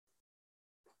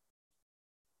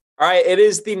All right, it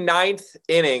is the ninth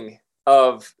inning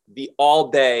of the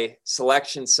all-day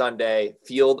Selection Sunday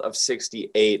Field of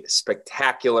 68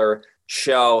 spectacular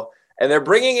show. And they're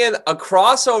bringing in a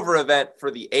crossover event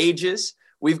for the ages.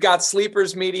 We've got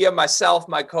Sleepers Media, myself,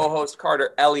 my co-host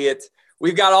Carter Elliott.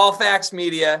 We've got All Facts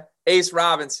Media, Ace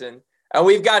Robinson. And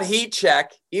we've got Heat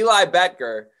Check, Eli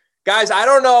Boettger. Guys, I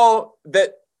don't know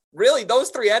that really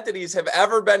those three entities have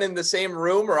ever been in the same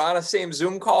room or on a same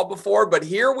Zoom call before, but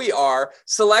here we are.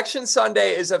 Selection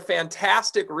Sunday is a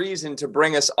fantastic reason to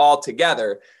bring us all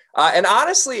together. And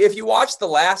honestly, if you watched the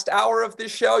last hour of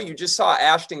this show, you just saw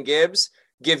Ashton Gibbs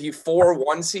give you 4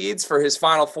 1 seeds for his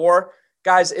Final Four.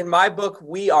 Guys, in my book,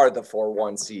 we are the 4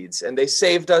 1 seeds, and they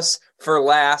saved us for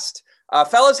last.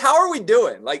 Fellas, how are we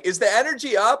doing? Like, is the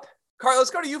energy up? Carl,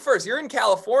 let's go to you first. You're in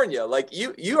California. Like,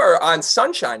 you are on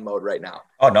sunshine mode right now.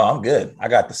 Oh, no, I'm good. I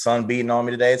got the sun beating on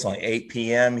me today. It's only 8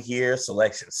 p.m. here,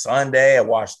 Selection Sunday. I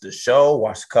watched the show,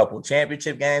 watched a couple of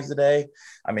championship games today.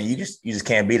 I mean, you just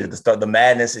can't beat it. The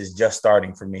madness is just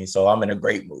starting for me, so I'm in a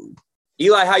great mood.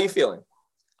 Eli, how you feeling?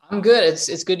 I'm good.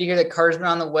 It's good to hear that Carter's been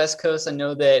on the West Coast. I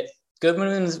know that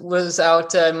Goodman was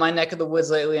out in my neck of the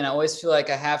woods lately, and I always feel like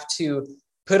I have to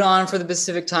put on for the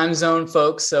Pacific time zone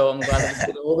folks. So I'm glad that we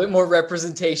get a little bit more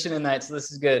representation in that. So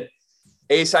this is good.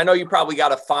 Ace, I know you probably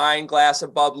got a fine glass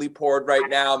of bubbly poured right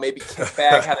now. Maybe kick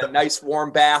back, had a nice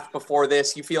warm bath before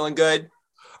this. You feeling good?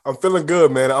 I'm feeling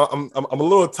good, man. I'm a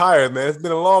little tired, man. It's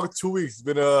been a long 2 weeks. It's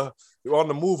been on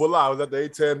the move a lot. I was at the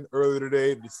A10 earlier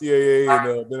today, the CAA,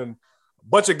 and been in a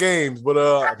bunch of games. But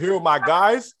I'm here with my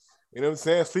guys. You know what I'm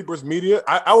saying? Sleepers Media.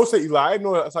 I would say, Eli, I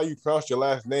know that's how you pronounce your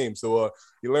last name. So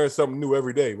you learn something new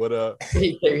every day. But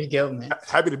there you go, man.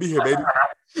 Happy to be here, baby.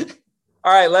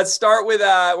 All right, let's start with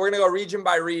we're going to go region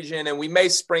by region, and we may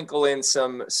sprinkle in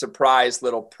some surprise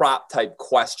little prop type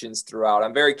questions throughout.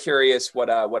 I'm very curious what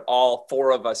all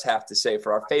 4 of us have to say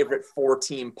for our favorite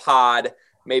 4-team pod.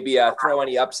 Maybe throw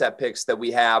any upset picks that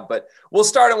we have, but we'll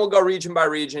start and we'll go region by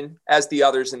region as the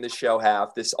others in the show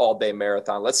have this all-day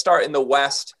marathon. Let's start in the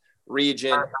West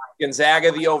region.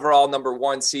 Gonzaga, the overall number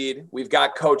 1 seed. We've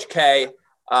got Coach K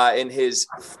in his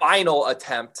final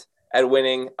attempt at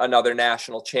winning another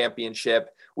national championship.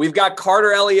 We've got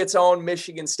Carter Elliott's own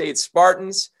Michigan State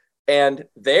Spartans and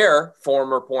their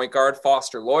former point guard,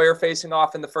 Foster Loyer, facing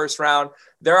off in the first round.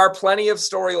 There are plenty of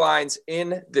storylines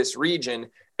in this region.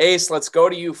 Ace, let's go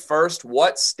to you first.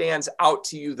 What stands out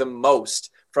to you the most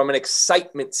from an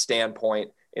excitement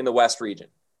standpoint in the West region?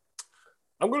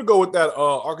 I'm going to go with that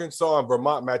Arkansas and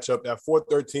Vermont matchup, that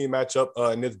 4-13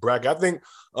 matchup in this bracket. I think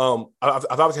I've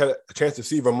obviously had a chance to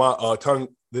see Vermont a ton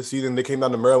this season. They came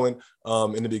down to Maryland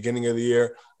in the beginning of the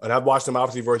year, and I've watched them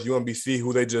obviously versus UMBC,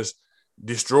 who they just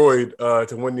destroyed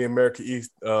to win the America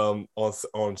East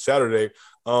on Saturday.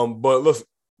 But look,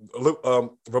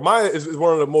 Vermont is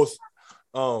one of the most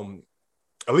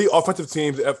elite offensive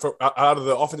teams out of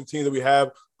the offensive teams that we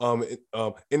have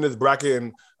in this bracket,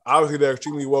 and obviously they're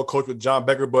extremely well coached with John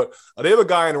Boettger, but they have a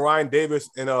guy in Ryan Davis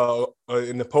in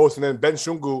the post, and then Ben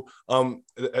Shungu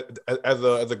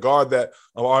as a guard that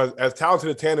are as talented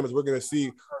a tandem as we're going to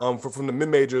see from the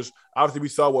mid-majors. Obviously, we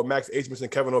saw what Max Abmas and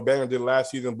Kevin O'Banner did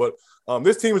last season, but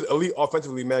this team is elite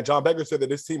offensively, man. John Boettger said that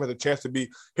this team has a chance to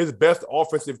be his best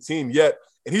offensive team yet,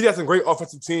 and he's had some great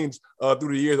offensive teams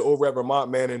through the years over at Vermont,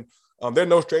 man, and they're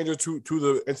no stranger to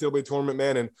the NCAA tournament,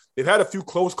 man, and they've had a few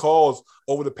close calls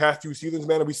over the past few seasons,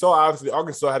 man. And we saw, obviously,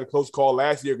 Arkansas had a close call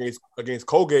last year against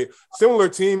Colgate. Similar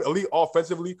team, elite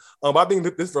offensively. I think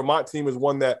that this Vermont team is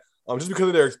one that, just because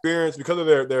of their experience, because of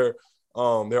their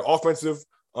offensive,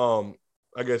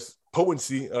 I guess,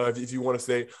 potency, if you want to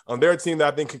say, they're a team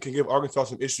that I think can give Arkansas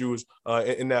some issues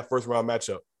in that first-round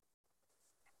matchup.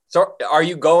 So are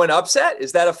you going upset?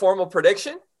 Is that a formal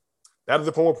prediction? That is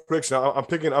a formal prediction. I'm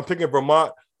picking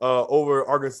Vermont over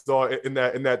Arkansas in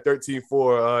that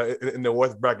 13-4 in the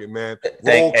West bracket, man.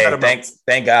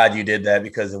 Thank God you did that,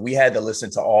 because if we had to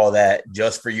listen to all that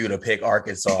just for you to pick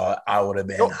Arkansas, I would have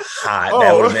been hot.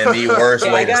 That would have been the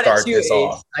worst way to start this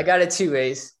off. I got it too,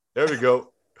 Ace. There we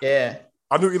go. Yeah.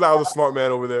 I knew Eli was a smart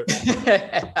man over there.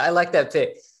 I like that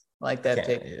pick.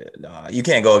 Pick. Yeah, no, you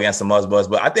can't go against the Muzz,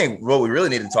 but I think what we really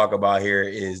need to talk about here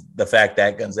is the fact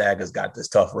that Gonzaga's got this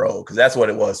tough road, because that's what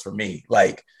it was for me.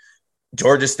 Like,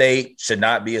 Georgia State should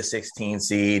not be a 16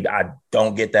 seed. I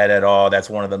don't get that at all. That's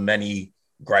one of the many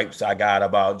gripes I got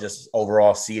about just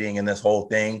overall seeding in this whole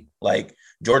thing. Like,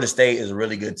 Georgia State is a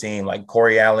really good team. Like,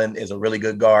 Corey Allen is a really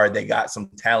good guard. They got some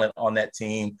talent on that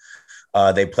team.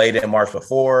 They played in March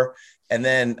before. And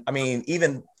then, I mean,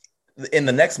 even in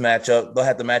the next matchup, they'll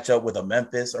have to match up with a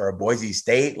Memphis or a Boise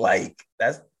State. Like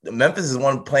Memphis is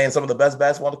one playing some of the best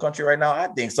basketball in the country right now, I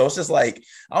think. So it's just like,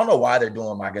 I don't know why they're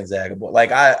doing my Gonzaga. But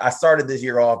like I started this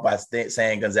year off by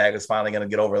saying Gonzaga's finally going to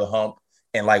get over the hump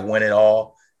and like win it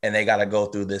all. And they got to go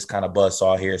through this kind of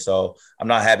buzzsaw here. So I'm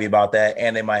not happy about that.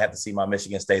 And they might have to see my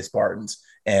Michigan State Spartans.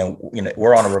 And,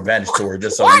 we're on a revenge tour,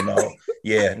 just so you know.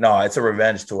 Yeah, no, it's a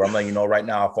revenge tour. I'm letting you know right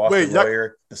now, Foster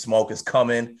Lawyer, the smoke is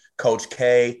coming. Coach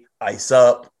K, ice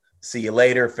up. See you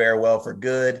later. Farewell for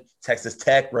good. Texas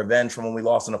Tech, revenge from when we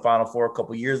lost in the Final Four a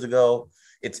couple years ago.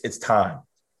 It's time.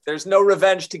 There's no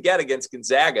revenge to get against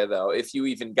Gonzaga, though, if you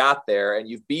even got there, and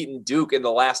you've beaten Duke in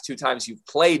the last 2 times you've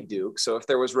played Duke. So if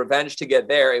there was revenge to get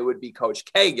there, it would be Coach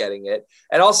K getting it.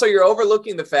 And also, you're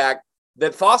overlooking the fact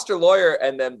that Foster Lawyer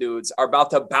and them dudes are about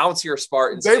to bounce your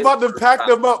Spartans. They about to pack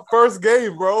them up first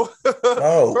game, bro.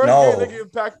 No, first game, they getting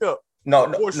packed up.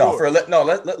 Let's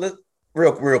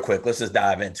real quick. Let's just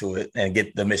dive into it and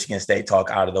get the Michigan State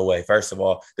talk out of the way. First of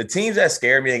all, the teams that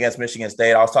scare me against Michigan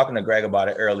State, I was talking to Greg about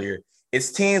it earlier.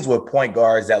 It's teams with point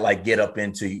guards that like get up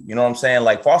into you. You know what I'm saying?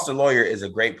 Like Foster Lawyer is a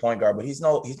great point guard, but he's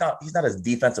not his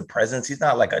defensive presence. He's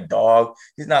not like a dog.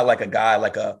 He's not like a guy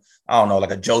like a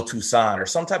Joe Toussaint or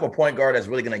some type of point guard that's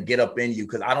really going to get up in you.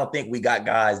 Cause I don't think we got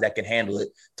guys that can handle it.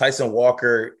 Tyson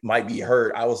Walker might be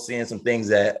hurt. I was seeing some things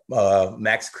that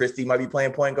Max Christie might be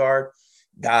playing point guard.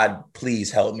 God, please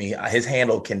help me. His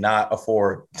handle cannot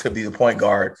afford to be the point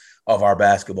guard of our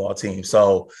basketball team.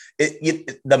 So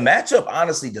the matchup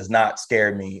honestly does not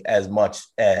scare me as much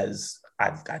as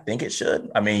I think it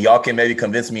should. I mean, y'all can maybe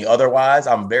convince me otherwise.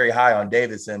 I'm very high on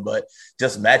Davidson, but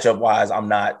just matchup wise, I'm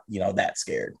not, that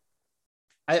scared.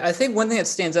 I think one thing that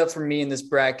stands out for me in this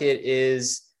bracket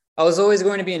is I was always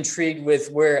going to be intrigued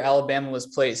with where Alabama was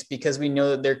placed, because we know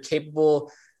that they're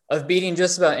capable of beating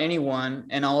just about anyone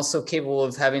and also capable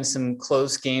of having some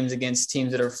close games against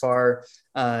teams that are far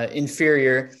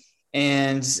inferior.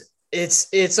 And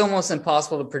it's almost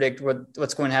impossible to predict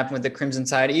what's going to happen with the Crimson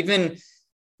Tide, even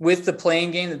with the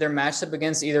playing game that they're matched up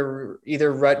against, either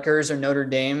Rutgers or Notre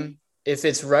Dame. If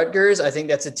it's Rutgers, I think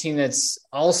that's a team that's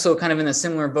also kind of in a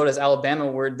similar boat as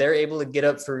Alabama, where they're able to get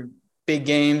up for big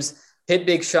games, hit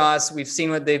big shots. We've seen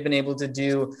what they've been able to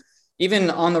do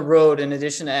even on the road, in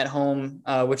addition to at home,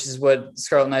 which is what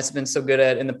Scarlet Knights have been so good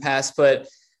at in the past. But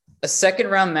a second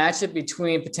round matchup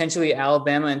between potentially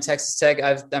Alabama and Texas Tech,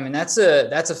 that's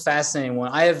a fascinating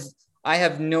one. I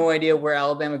have no idea where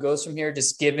Alabama goes from here,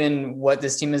 just given what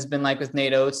this team has been like with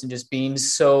Nate Oates and just being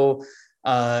so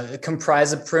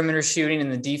comprised of perimeter shooting,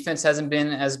 and the defense hasn't been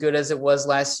as good as it was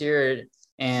last year.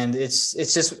 And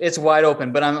it's wide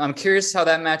open. But I'm curious how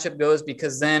that matchup goes,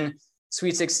 because then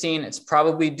Sweet 16, it's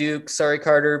probably Duke. Sorry,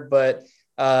 Carter, but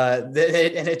and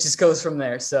it just goes from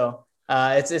there. So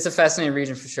it's a fascinating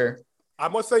region for sure. I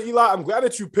must say, Eli, I'm glad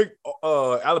that you picked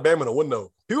Alabama to win,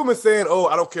 though. People have been saying,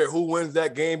 I don't care who wins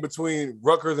that game between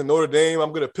Rutgers and Notre Dame. I'm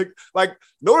going to pick – like,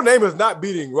 Notre Dame is not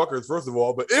beating Rutgers, first of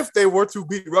all. But if they were to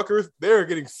beat Rutgers, they're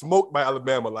getting smoked by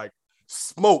Alabama. Like,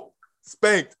 smoked,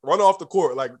 spanked, run off the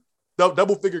court, like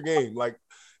double-figure game. Like,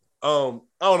 I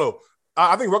don't know.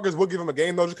 I think Rutgers will give them a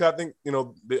game, though, just because I think,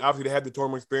 they had the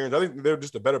tournament experience. I think they're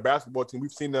just a better basketball team.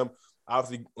 We've seen them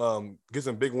obviously get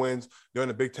some big wins during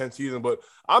the Big Ten season, but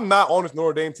I'm not on this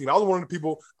Notre Dame team. I was one of the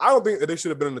people – I don't think that they should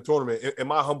have been in the tournament, in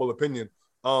my humble opinion.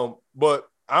 But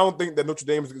I don't think that Notre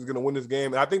Dame is going to win this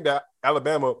game. And I think that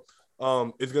Alabama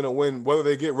is going to win whether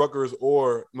they get Rutgers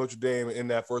or Notre Dame in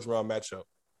that first-round matchup.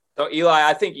 So, Eli,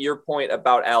 I think your point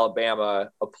about Alabama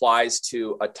applies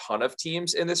to a ton of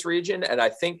teams in this region. And I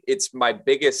think it's my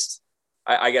biggest,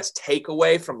 I guess,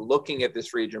 takeaway from looking at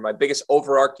this region. My biggest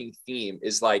overarching theme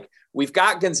is like, we've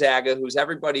got Gonzaga, who's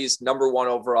everybody's number 1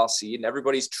 overall seed and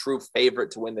everybody's true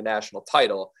favorite to win the national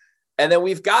title. And then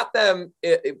we've got them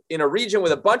in a region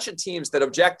with a bunch of teams that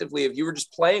objectively, if you were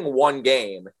just playing one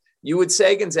game, you would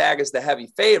say Gonzaga is the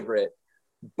heavy favorite.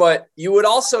 But you would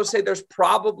also say there's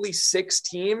probably 6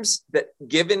 teams that,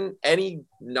 given any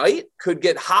night, could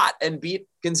get hot and beat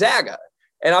Gonzaga.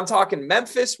 And I'm talking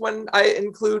Memphis when I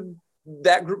include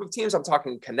that group of teams. I'm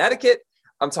talking Connecticut.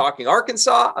 I'm talking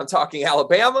Arkansas. I'm talking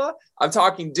Alabama. I'm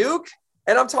talking Duke.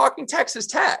 And I'm talking Texas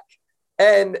Tech.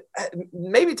 And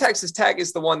maybe Texas Tech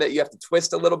is the one that you have to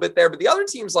twist a little bit there. But the other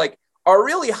teams are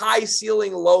really high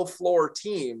ceiling, low floor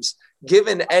teams,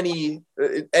 given any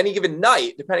given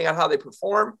night, depending on how they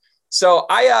perform. So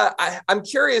I'm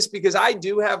curious, because I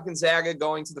do have Gonzaga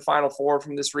going to the Final Four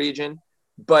from this region,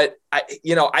 but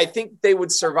I think they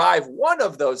would survive one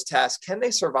of those tests. Can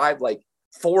they survive like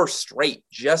 4 straight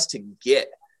just to get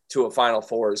to a Final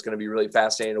Four is going to be really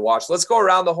fascinating to watch. Let's go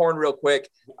around the horn real quick.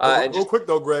 Real quick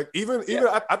though, Greg,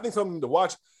 I think something to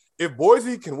watch if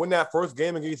Boise can win that first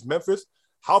game against Memphis,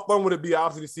 how fun would it be,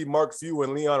 obviously, to see Mark Few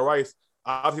and Leon Rice?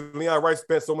 Obviously, Leon Rice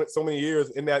spent so many years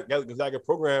in that Gonzaga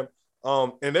program,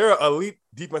 and they're an elite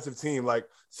defensive team, like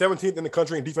 17th in the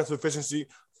country in defensive efficiency,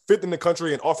 5th in the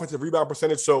country in offensive rebound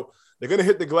percentage. So they're going to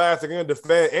hit the glass, they're going to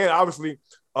defend, and obviously,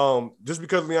 just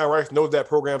because Leon Rice knows that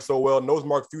program so well, knows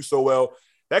Mark Few so well,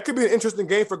 that could be an interesting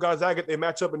game for Gonzaga if they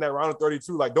match up in that round of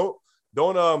 32. Like,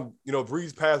 don't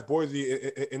breeze past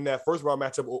Boise in that first round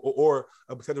matchup or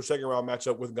a potential second round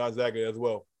matchup with Gonzaga as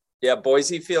well. Yeah,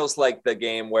 Boise feels like the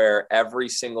game where every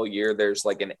single year there's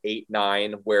like an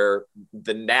 8-9 where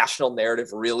the national narrative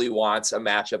really wants a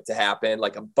matchup to happen,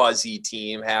 like a buzzy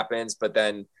team happens, but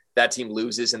then that team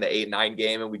loses in the 8-9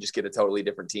 game and we just get a totally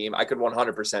different team. I could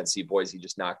 100% see Boise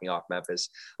just knocking off Memphis.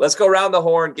 Let's go around the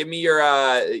horn. Give me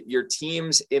your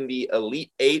teams in the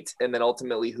Elite Eight and then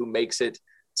ultimately who makes it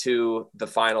to the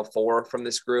Final Four from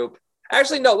this group.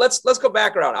 Actually, no, let's go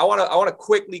back around. I want to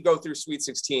quickly go through Sweet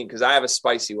 16 because I have a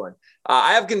spicy one.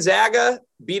 I have Gonzaga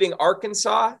beating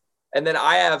Arkansas, and then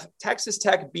I have Texas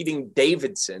Tech beating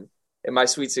Davidson in my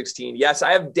Sweet 16. Yes,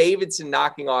 I have Davidson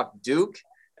knocking off Duke,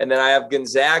 and then I have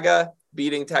Gonzaga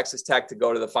beating Texas Tech to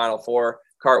go to the Final Four.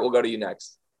 Cart, we'll go to you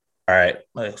next. All right.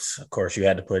 Of course, you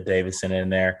had to put Davidson in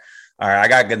there. All right, I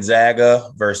got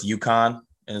Gonzaga versus UConn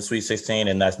in the Sweet 16,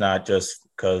 and that's not just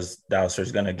because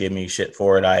Dowser's going to give me shit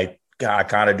for it. I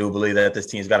kind of do believe that this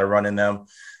team's got a run in them.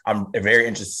 I'm very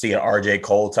interested to see an RJ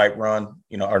Cole type run,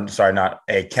 not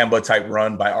a Kemba type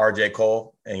run by RJ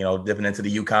Cole and, dipping into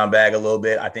the UConn bag a little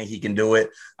bit. I think he can do it.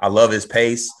 I love his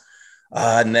pace.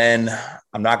 And then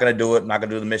I'm not going to do it. I'm not going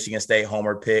to do the Michigan State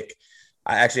homer pick.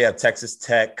 I actually have Texas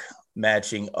Tech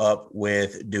matching up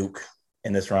with Duke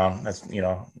in this round. That's,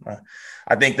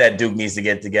 I think that Duke needs to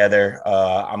get together.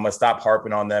 I'm going to stop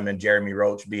harping on them and Jeremy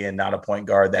Roach being not a point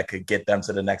guard that could get them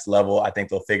to the next level. I think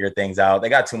they'll figure things out. They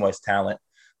got too much talent.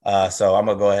 So I'm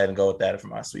going to go ahead and go with that for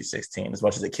my Sweet 16, as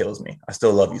much as it kills me. I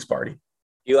still love you, Sparty.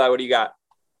 Eli, what do you got?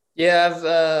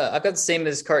 Yeah, I've got the same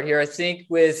as Cart here. I think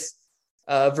with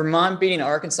Vermont beating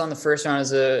Arkansas in the first round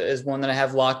is one that I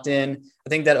have locked in. I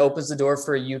think that opens the door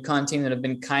for a UConn team that have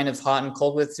been kind of hot and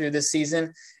cold with through this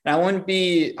season. And I wouldn't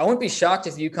be shocked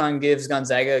if UConn gives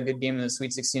Gonzaga a good game in the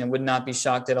Sweet 16. I would not be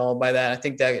shocked at all by that. I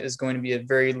think that is going to be a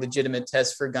very legitimate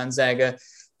test for Gonzaga.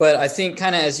 But I think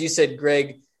kind of, as you said,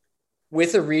 Greg,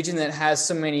 with a region that has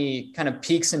so many kind of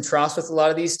peaks and troughs with a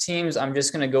lot of these teams, I'm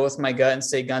just going to go with my gut and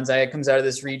say Gonzaga comes out of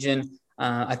this region.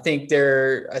 I think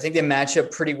they match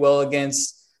up pretty well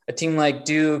against a team like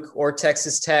Duke or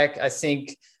Texas Tech. I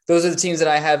think those are the teams that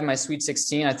I have in my Sweet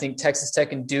 16. I think Texas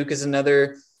Tech and Duke is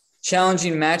another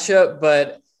challenging matchup.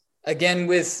 But again,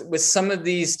 with some of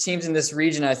these teams in this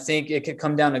region, I think it could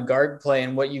come down to guard play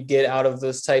and what you get out of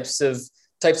those types of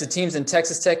teams. And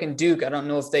Texas Tech and Duke, I don't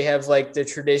know if they have like the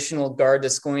traditional guard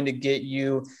that's going to get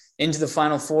you into the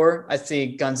Final Four. I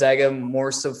think Gonzaga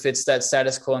more so fits that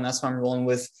status quo, and that's why I'm rolling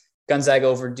with Gonzaga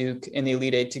over Duke in the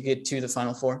Elite Eight to get to the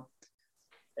Final Four.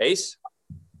 Ace?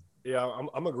 Yeah,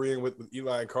 I'm agreeing with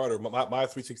Eli and Carter. My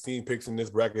Sweet 16 picks in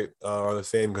this bracket are the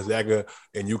same: Gonzaga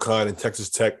and UConn and Texas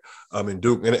Tech and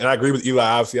Duke. And I agree with Eli.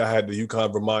 Obviously, I had the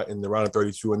UConn Vermont in the round of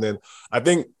 32. And then I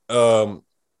think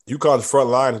UConn's front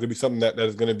line is going to be something that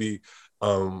is going to be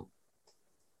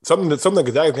something that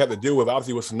Gonzaga can have to deal with.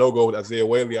 Obviously, with Sanogo, with Isaiah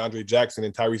Whaley, Andre Jackson,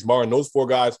 and Tyrese Martin, those four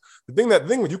guys. The thing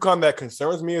with UConn that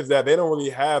concerns me is that they don't really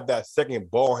have that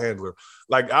second ball handler.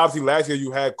 Like, obviously, last year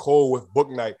you had Cole with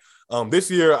Booknight.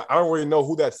 This year, I don't really know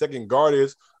who that second guard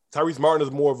is. Tyrese Martin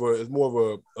is more of a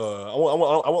I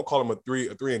won't call him a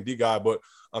 3-and-D guy, but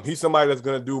he's somebody that's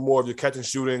going to do more of your catch and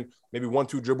shooting, maybe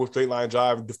 1-2 dribble, straight line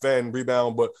drive, defend,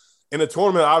 rebound. But in the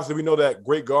tournament, obviously, we know that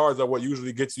great guards are what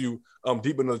usually gets you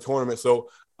deep into the tournament. So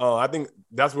I think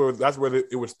that's where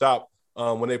it would stop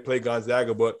when they play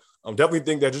Gonzaga. But definitely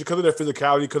think that just because of their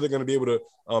physicality, because they're going to be able to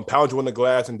pound you on the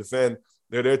glass and defend,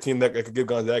 they're their team that could give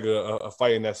Gonzaga a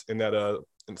fight in that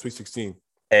Sweet 16.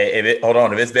 Hey, hold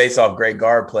on. If it's based off great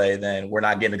guard play, then we're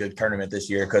not getting a good tournament this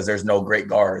year because there's no great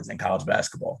guards in college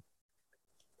basketball.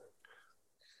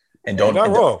 And You're not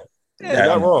wrong. You're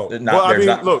not wrong.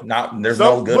 There's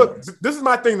no good ones. This is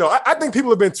my thing, though. I think people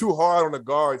have been too hard on the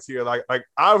guards here. Like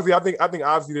obviously, I think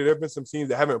obviously there have been some teams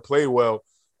that haven't played well,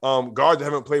 guards that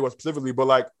haven't played well specifically. But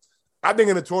like, I think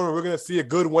in the tournament we're going to see a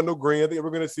good Wendell Green. I think we're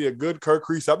going to see a good Kirk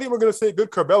Creasy. I think we're going to see a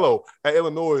good Curbelo at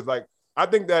Illinois. Like, I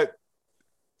think that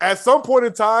at some point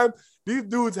in time, these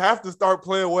dudes have to start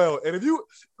playing well. And if you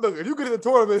get in the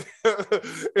tournament,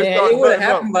 it would have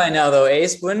happened by now, though,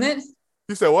 Ace, wouldn't it?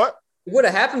 You said what? It would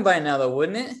have happened by now, though,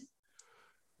 wouldn't it?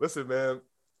 Listen, man,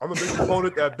 I'm a big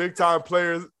proponent that big-time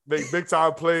players make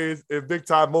big-time plays in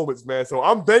big-time moments, man. So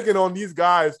I'm banking on these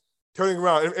guys turning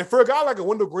around. And for a guy like a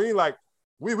Wendell Green, like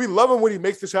we love him when he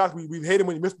makes the shots. We hate him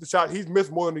when he misses the shot. He's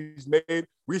missed more than he's made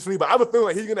recently. But I have a feeling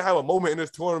like he's gonna have a moment in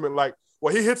this tournament, like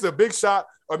where he hits a big shot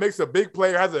or makes a big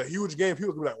play or has a huge game.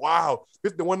 People gonna be like, wow,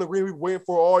 this is the Wendell Green we've been waiting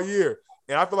for all year.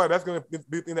 And I feel like that's gonna be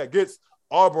the thing that gets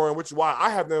Auburn, which is why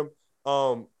I have them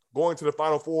going to the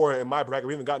Final Four in my bracket.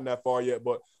 We haven't gotten that far yet,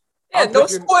 but yeah, no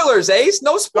spoilers, Ace.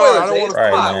 No spoilers. I don't want to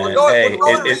Right, Come on, man. we're going. Hey,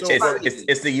 We're going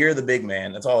it's the year of the big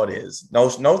man. That's all it is. No,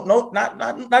 not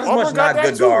as Auburn much got not that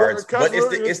good too. guards, Kessler,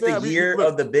 but it's the year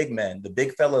of the big men. The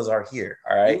big fellas are here.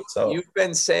 All right. So you've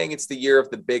been saying it's the year of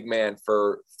the big man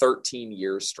for 13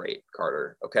 years straight,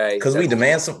 Carter. Okay, because we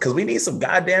need some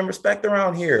goddamn respect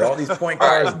around here. All these point all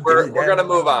guards. right, we're going to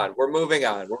move on. We're moving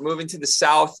on. We're moving to the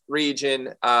South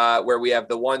region where we have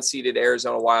the 1-seeded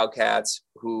Arizona Wildcats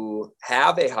who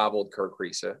have a hobbled Kirk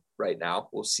Risa right now.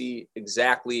 We'll see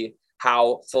exactly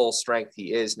how full strength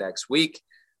he is next week.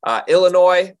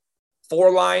 Illinois,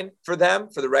 4-line for them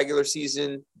for the regular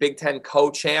season Big Ten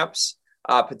co-champs.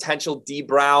 Potential D.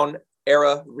 Brown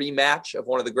era rematch of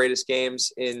one of the greatest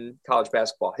games in college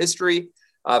basketball history.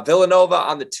 Villanova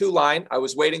on the 2-line. I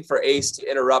was waiting for Ace to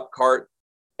interrupt Cart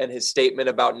and his statement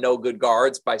about no good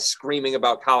guards by screaming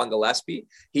about Colin Gillespie.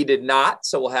 He did not,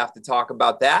 so we'll have to talk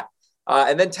about that.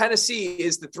 And then Tennessee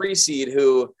is the 3 seed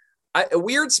who a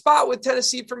weird spot with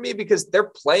Tennessee for me because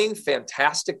they're playing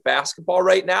fantastic basketball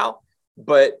right now,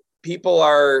 but people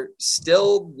are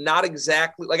still not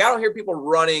exactly like, I don't hear people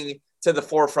running to the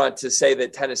forefront to say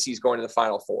that Tennessee's going to the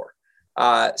Final Four.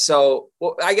 So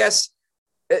I guess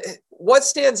what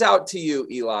stands out to you,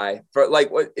 Eli, for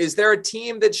like, is there a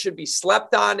team that should be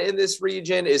slept on in this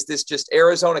region? Is this just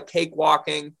Arizona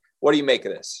cakewalking? What do you make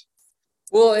of this?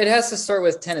 Well, it has to start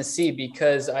with Tennessee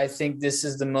because I think this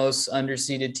is the most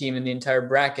underseeded team in the entire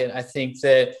bracket. I think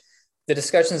that the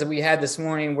discussions that we had this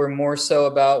morning were more so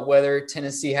about whether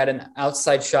Tennessee had an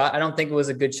outside shot. I don't think it was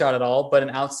a good shot at all, but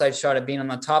an outside shot at being on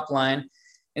the top line.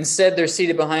 Instead, they're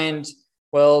seated behind,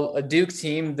 well, a Duke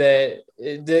team that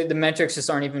the metrics just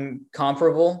aren't even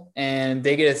comparable, and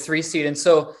they get a 3 seed. And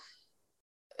so,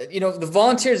 you know, the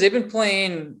Volunteers, they've been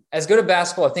playing as good a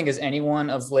basketball, I think, as anyone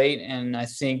of late. And I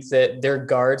think that their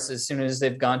guards, as soon as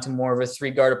they've gone to more of a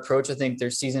 3-guard approach, I think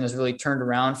their season has really turned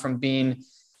around from being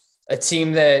a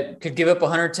team that could give up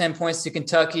 110 points to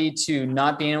Kentucky to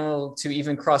not being able to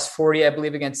even cross 40, I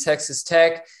believe, against Texas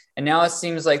Tech. And now it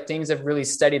seems like things have really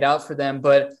steadied out for them.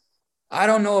 But I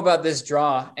don't know about this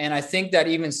draw. And I think that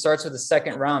even starts with the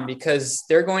second round because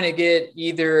they're going to get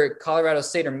either Colorado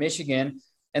State or Michigan.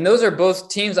 And those are both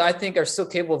teams I think are still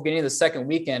capable of getting to the second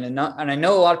weekend. And I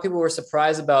know a lot of people were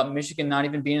surprised about Michigan not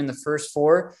even being in the first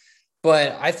 4,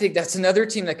 but I think that's another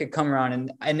team that could come around.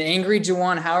 And an angry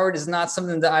Juwan Howard is not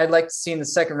something that I'd like to see in the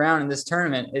second round in this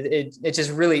tournament. It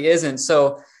just really isn't.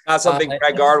 So not something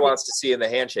Greg Gard wants to see in the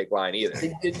handshake line either.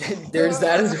 There's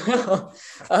that as well.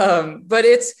 But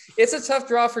it's a tough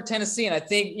draw for Tennessee. And I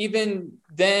think even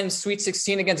then Sweet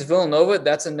 16 against Villanova,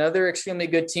 that's another extremely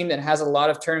good team that has a lot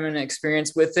of tournament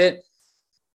experience with it.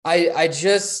 I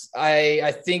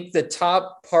think the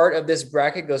top part of this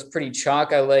bracket goes pretty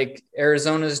chalk. I like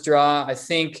Arizona's draw. I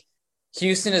think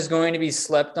Houston is going to be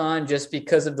slept on just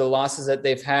because of the losses that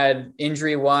they've had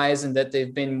injury wise and that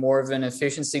they've been more of an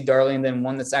efficiency darling than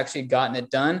one that's actually gotten it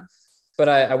done. But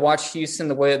I watch Houston,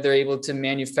 the way that they're able to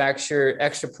manufacture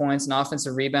extra points and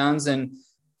offensive rebounds. And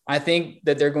I think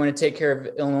that they're going to take care of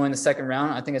Illinois in the second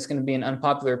round. I think it's going to be an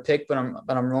unpopular pick, but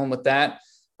I'm rolling with that.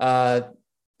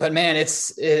 But man,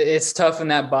 it's tough in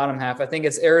that bottom half. I think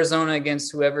it's Arizona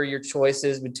against whoever your choice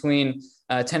is between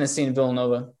Tennessee and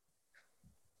Villanova.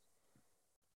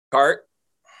 Cart,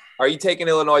 are you taking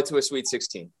Illinois to a Sweet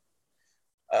 16?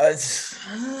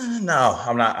 No,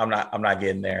 I'm not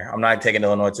getting there. I'm not taking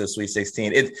Illinois to a Sweet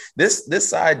 16. This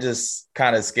side just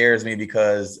kind of scares me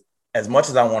because as much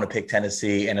as I want to pick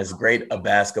Tennessee and as great a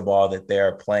basketball that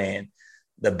they're playing,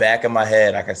 the back of my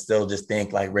head, I can still just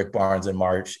think like Rick Barnes in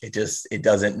March. It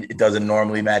doesn't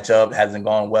normally match up. Hasn't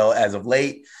gone well as of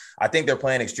late. I think they're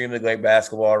playing extremely great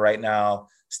basketball right now.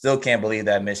 Still can't believe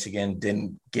that Michigan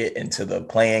didn't get into the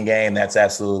playing game. That's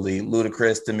absolutely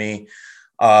ludicrous to me.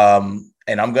 And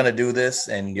I'm going to do this,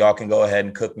 and y'all can go ahead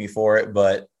and cook me for it.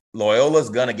 But Loyola's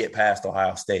going to get past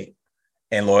Ohio State,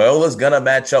 and Loyola's going to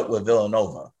match up with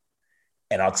Villanova.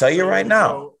 And I'll tell you right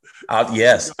now,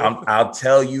 I'll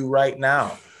tell you right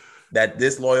now that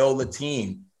this Loyola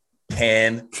team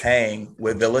can hang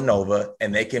with Villanova,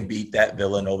 and they can beat that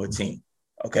Villanova team.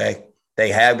 Okay. They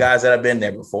have guys that have been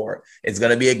there before. It's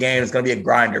going to be a game. It's going to be a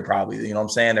grinder probably. You know what I'm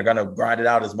saying? They're going to grind it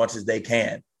out as much as they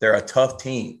can. They're a tough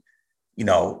team. You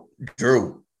know,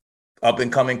 Drew, up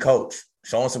and coming coach.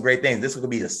 showing some great things. This could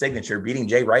be the signature, beating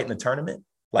Jay Wright in the tournament.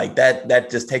 Like that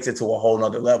just takes it to a whole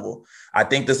nother level. I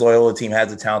think this Loyola team has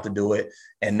the talent to do it,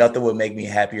 and nothing would make me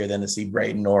happier than to see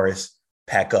Braden Norris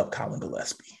pack up Colin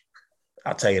Gillespie.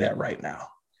 I'll tell you that right now.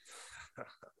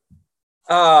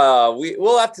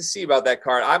 We'll have to see about that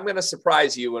card. I'm going to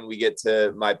surprise you when we get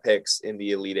to my picks in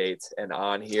the Elite Eight and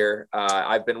on here.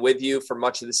 I've been with you for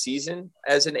much of the season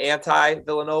as an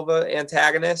anti-Villanova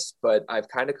antagonist, but I've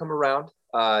kind of come around.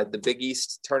 The Big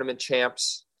East tournament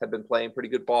champs have been playing pretty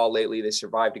good ball lately. They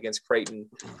survived against Creighton.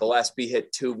 Gillespie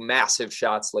hit 2 massive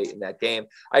shots late in that game.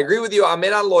 I agree with you. I'm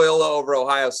in on Loyola over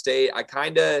Ohio State.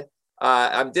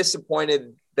 I'm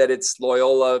disappointed that it's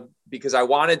Loyola because I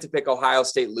wanted to pick Ohio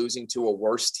State losing to a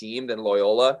worse team than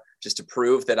Loyola just to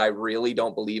prove that I really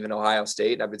don't believe in Ohio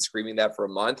State. And I've been screaming that for a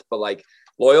month, but like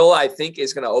Loyola, I think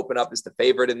is going to open up as the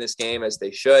favorite in this game as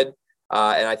they should.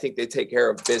 And I think they take care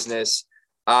of business.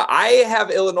 I have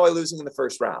Illinois losing in the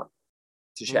first round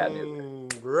to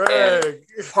Chattanooga. Greg.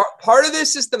 Part of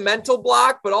this is the mental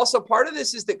block, but also part of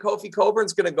this is that Kofi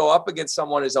Coburn's going to go up against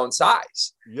someone his own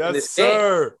size. Yes,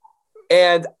 sir. Game.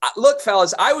 And look,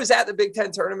 fellas, I was at the Big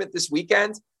Ten tournament this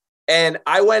weekend, and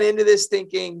I went into this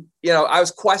thinking, I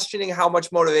was questioning how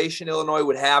much motivation Illinois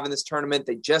would have in this tournament.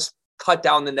 They just cut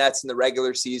down the nets in the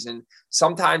regular season.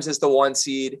 Sometimes as the 1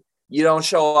 seed, you don't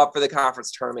show up for the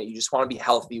conference tournament. You just want to be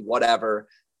healthy, whatever.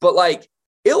 But like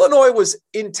Illinois was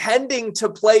intending to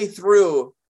play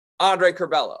through Andre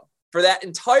Curbelo for that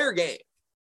entire game.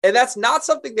 And that's not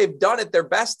something they've done at their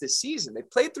best this season. They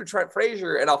played through Trent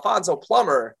Frazier and Alfonso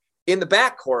Plummer in the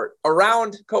backcourt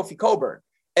around Kofi Coburn.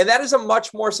 And that is a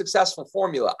much more successful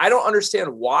formula. I don't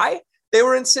understand why they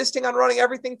were insisting on running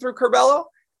everything through Curbelo.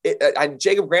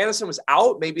 Jacob Grandison was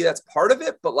out. Maybe that's part of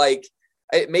it, but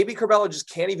maybe Curbelo just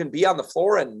can't even be on the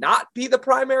floor and not be the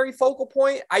primary focal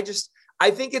point.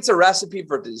 I think it's a recipe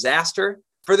for disaster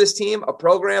for this team, a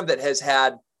program that has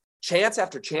had chance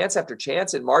after chance after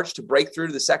chance in March to break through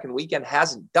to the second weekend,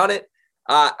 hasn't done it.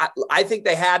 I think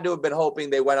they had to have been hoping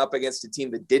they went up against a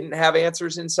team that didn't have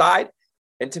answers inside.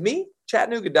 And to me,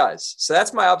 Chattanooga does. So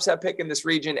that's my upset pick in this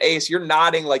region. Ace, you're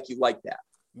nodding like you like that.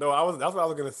 No, that's what I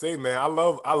was gonna say, man. I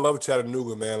love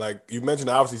Chattanooga, man. Like you mentioned,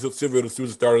 obviously Silvio De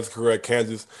Sousa started his career at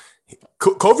Kansas.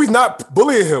 Kofi's not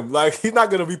bullying him. Like he's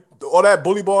not gonna be all that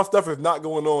bully ball stuff is not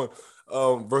going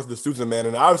on versus De Sousa, man.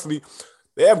 And obviously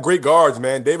they have great guards,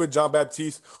 man. David John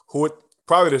Baptiste, who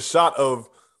probably the shot of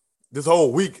this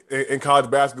whole week in college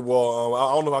basketball.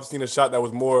 I don't know if I've seen a shot that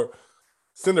was more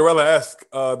Cinderella-esque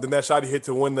than that shot he hit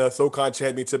to win the SoCon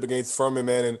championship against Furman,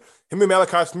 man. And him and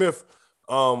Malachi Smith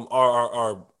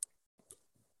are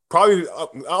probably, I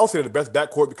don't say they're the best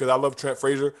backcourt because I love Trent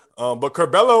Frazier. But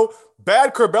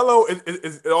bad Curbelo,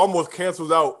 it almost cancels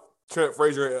out Trent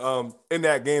Frazier in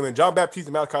that game. And John Baptiste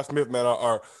and Malachi Smith, man,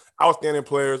 are outstanding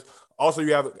players. Also,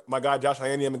 you have my guy, Josh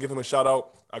Hyani. I'm going to give him a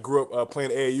shout-out. I grew up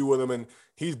playing AAU with him, and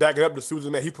he's backing up De Sousa,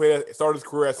 man. He started his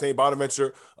career at St.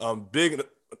 Bonaventure. Big,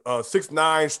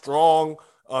 6'9", strong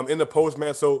in the post,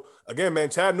 man. So, again,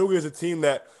 man, Chattanooga is a team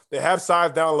that they have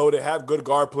size down low. They have good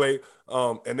guard play,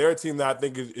 and they're a team that I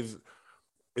think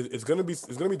is going to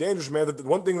be dangerous, man. The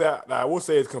one thing that I will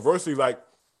say is conversely,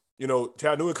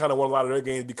 Chattanooga kind of won a lot of their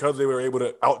games because they were able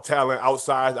to out-talent,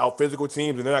 outsize, out-physical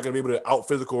teams, and they're not going to be able to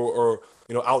out-physical or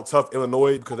out-tough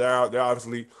Illinois because they're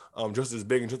obviously just as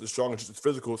big and just as strong and just as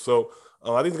physical. So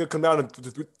I think it's going to come down to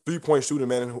the three-point shooting,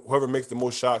 man, and whoever makes the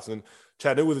most shots. And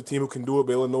Chattanooga is a team who can do it,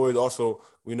 but Illinois is also,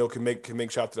 can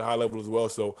make shots to the high level as well.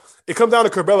 So it comes down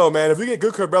to Curbelo, man. If we get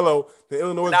good Curbelo, then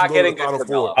Illinois is going to the Final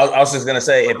Four. I was just going to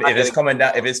say, if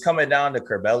it's coming down to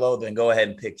Curbelo, then go ahead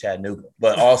and pick Chattanooga.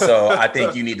 But also, I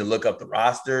think you need to look up the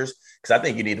rosters because I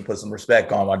think you need to put some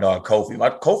respect on my dog Kofi.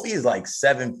 Kofi is like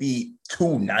 7 feet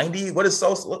 290. What is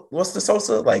Sosa? What's the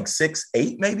Sosa? Like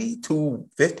 6'8", maybe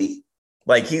 250.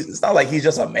 Like it's not like he's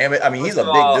just a mammoth. I mean, he's a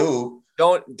big dude.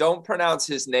 Don't pronounce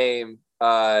his name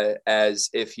as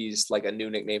if he's like a new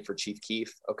nickname for Chief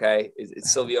Keef. Okay,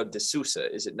 it's Silvio De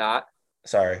Sousa, is it not?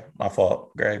 Sorry, my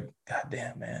fault, Greg. God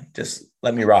damn, man. Just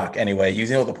let me rock. Anyway, you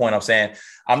know the point I'm saying.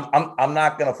 I'm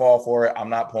not gonna fall for it. I'm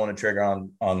not pulling the trigger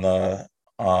on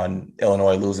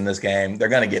Illinois losing this game. They're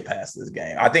gonna get past this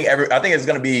game. I think it's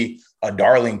gonna be a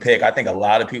darling pick. I think a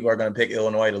lot of people are gonna pick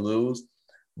Illinois to lose,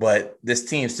 but this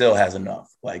team still has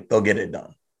enough. Like they'll get it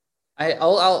done.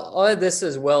 I'll add this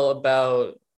as well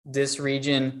about this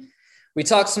region. We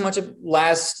talked so much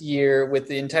last year with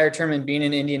the entire tournament being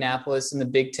in Indianapolis in the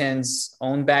Big Ten's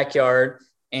own backyard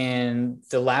and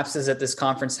the lapses that this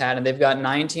conference had. And they've got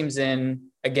 9 teams in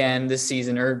again this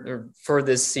season or for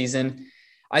this season.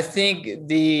 I think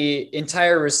the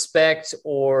entire respect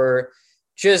or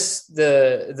just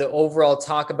the overall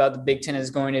talk about the Big Ten is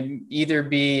going to either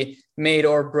be made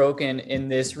or broken in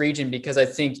this region, because I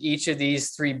think each of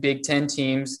these three Big Ten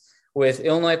teams, with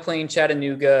Illinois playing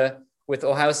Chattanooga, with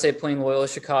Ohio State playing Loyola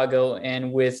Chicago,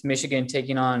 and with Michigan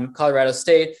taking on Colorado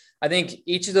State, I think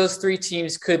each of those three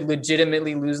teams could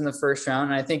legitimately lose in the first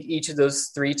round. And I think each of those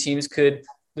three teams could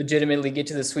legitimately get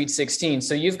to the Sweet 16.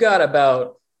 So you've got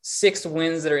about 6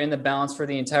 wins that are in the balance for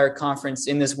the entire conference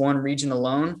in this one region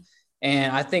alone.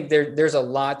 And I think there's a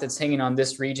lot that's hanging on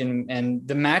this region, and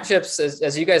the matchups,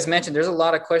 as you guys mentioned, there's a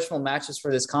lot of questionable matches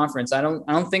for this conference. I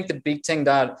don't think the Big Ten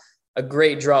got a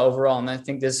great draw overall, and I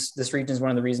think this region is one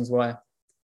of the reasons why.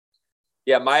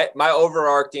 Yeah, my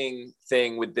overarching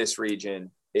thing with this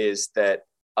region is that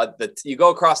you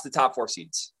go across the top 4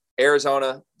 seeds: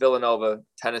 Arizona, Villanova,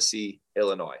 Tennessee,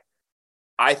 Illinois.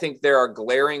 I think there are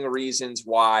glaring reasons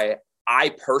why I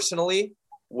personally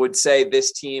would say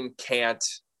this team can't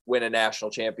win a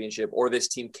national championship, or this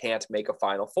team can't make a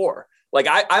Final Four. Like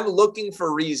I'm looking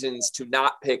for reasons to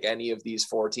not pick any of these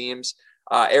 4 teams.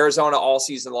 Arizona all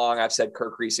season long, I've said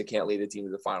Kirk Risa can't lead a team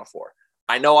to the Final Four.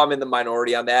 I know I'm in the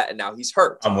minority on that, and now he's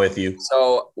hurt. I'm with you.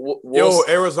 So we'll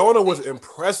see. Arizona was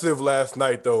impressive last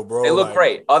night, though, bro. They look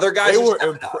great. Other guys were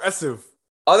impressive.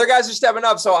 Other guys are stepping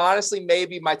up. So honestly,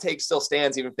 maybe my take still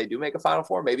stands, even if they do make a Final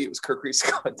Four. Maybe it was Kirk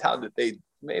Risa going down that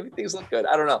maybe things look good.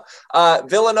 I don't know.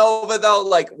 Villanova, though,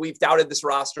 like we've doubted this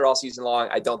roster all season long.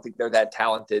 I don't think they're that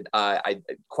talented. I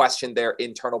question their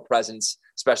internal presence,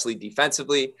 especially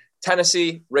defensively.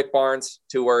 Tennessee, Rick Barnes,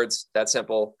 2 words, that's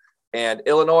simple. And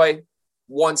Illinois,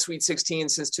 won Sweet 16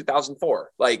 since 2004.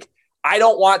 Like, I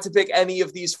don't want to pick any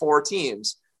of these 4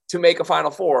 teams to make a Final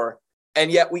Four.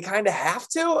 And yet we kind of have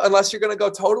to, unless you're going to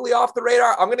go totally off the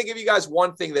radar. I'm going to give you guys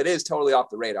one thing that is totally off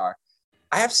the radar.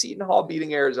 I have Seton Hall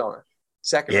beating Arizona.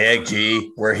 Second round.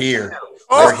 G, we're here.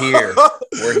 We're here.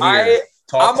 We're here.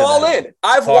 I'm all in.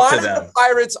 I've wanted the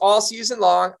Pirates all season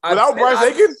long. Without Bryce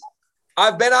Aiken?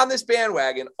 I've been on this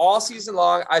bandwagon all season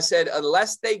long. I said,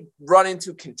 unless they run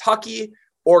into Kentucky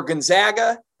or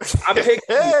Gonzaga, I'm picking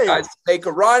these guys to make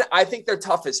a run. I think they're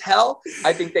tough as hell.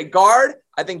 I think they guard.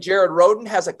 I think Jared Rhoden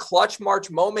has a clutch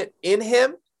March moment in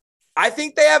him. I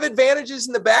think they have advantages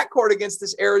in the backcourt against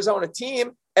this Arizona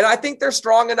team. And I think they're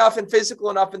strong enough and physical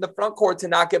enough in the front court to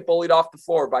not get bullied off the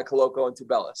floor by Koloko and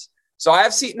Tubelis. So I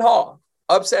have Seton Hall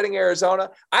upsetting Arizona.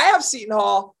 I have Seton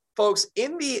Hall, folks,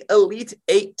 in the Elite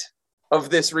 8 of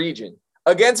this region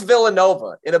against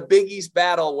Villanova in a Big East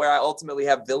battle where I ultimately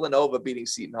have Villanova beating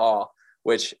Seton Hall,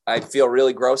 which I feel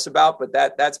really gross about, but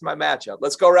that's my matchup.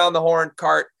 Let's go around the horn.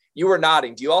 Cart, you were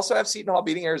nodding. Do you also have Seton Hall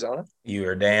beating Arizona? You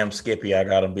are damn skippy. I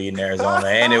got them beating Arizona,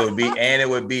 and it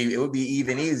would be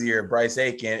even easier if Bryce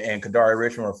Aiken and Kadari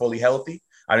Richmond were fully healthy.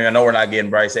 I mean, I know we're not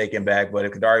getting Bryce Aiken back, but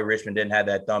if Kadari Richmond didn't have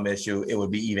that thumb issue, it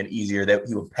would be even easier that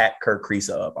he would pack Kirk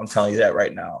Risa up. I'm telling you that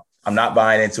right now. I'm not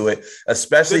buying into it,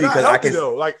 especially because I can.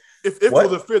 Though. Like if it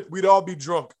was a 5th, we'd all be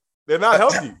drunk. They're not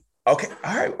healthy. Okay,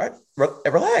 all right.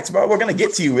 Relax, bro. We're gonna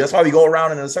get to you. That's why we go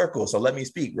around in a circle. So let me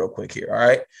speak real quick here. All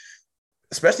right.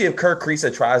 Especially if Kirk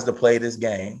Risa tries to play this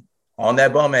game on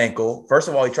that bum ankle. First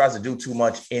of all, he tries to do too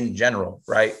much in general,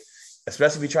 right?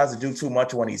 Especially if he tries to do too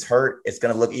much when he's hurt, it's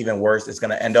going to look even worse. It's going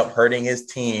to end up hurting his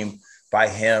team by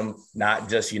him not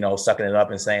just, sucking it up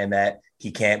and saying that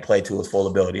he can't play to his full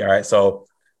ability. All right. So,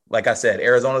 like I said,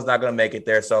 Arizona's not going to make it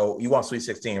there. So you want Sweet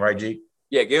 16, right, G?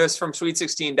 Yeah, give us from Sweet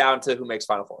 16 down to who makes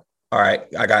Final Four. All right.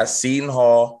 I got Seton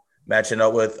Hall matching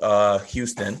up with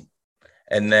Houston.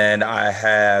 And then I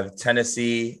have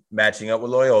Tennessee matching up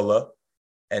with Loyola.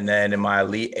 And then in my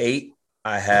Elite 8,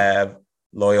 I have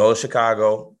Loyola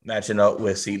Chicago matching up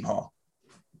with Seton Hall.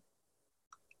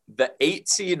 The 8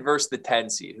 seed versus the 10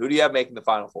 seed. Who do you have making the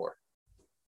Final Four?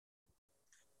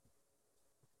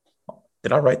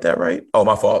 Did I write that right? Oh,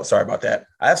 my fault. Sorry about that.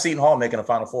 I have Seton Hall making a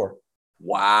Final Four.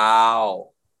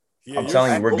 Wow. Yeah, I'm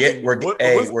telling you,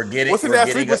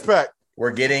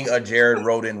 we're getting a Jared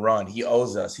Rhoden run. He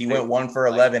owes us. He went 1 for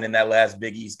 11 in that last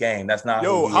Big East game. That's not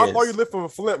who he how is. far you lift from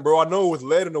Flint, bro? I know it was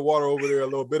lead in the water over there a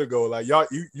little bit ago. Like y'all,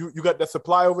 you got that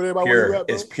supply over there by pure. Where you at,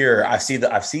 bro? It's pure. I see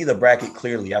the bracket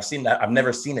clearly. I've seen that. I've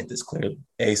never seen it this clearly.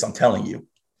 Ace, I'm telling you.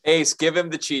 Ace, give him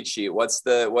the cheat sheet. What's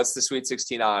the Sweet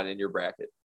 16 on in your bracket?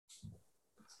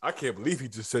 I can't believe he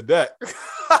just said that.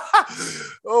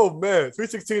 Oh man,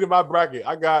 316 in my bracket.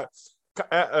 I got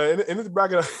in this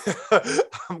bracket.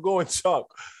 I'm going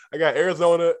chalk. I got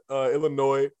Arizona,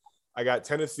 Illinois. I got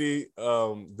Tennessee,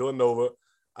 Villanova.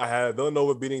 I had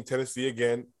Villanova beating Tennessee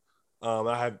again.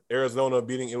 I had Arizona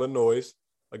beating Illinois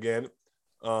again.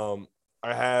 I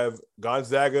have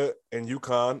Gonzaga and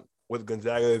UConn with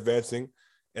Gonzaga advancing,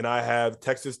 and I have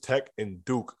Texas Tech and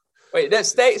Duke. Wait,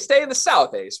 stay in the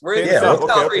South, Ace. We're in Yeah, the South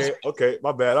okay, region. okay.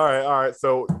 My bad. All right.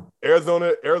 So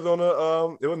Arizona,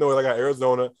 Illinois, I got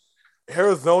Arizona.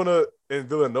 Arizona and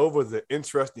Villanova is an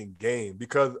interesting game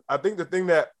because I think the thing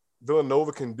that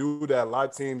Villanova can do that a lot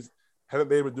of teams haven't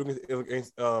been able to do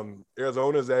against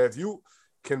Arizona is that if you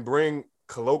can bring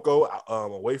Koloko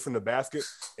away from the basket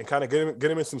and kind of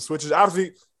get him in some switches.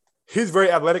 Obviously, he's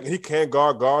very athletic and he can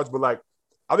guard guards, but like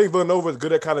I think Villanova is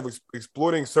good at kind of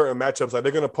exploiting certain matchups. Like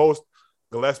they're going to post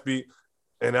Gillespie,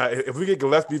 and if we get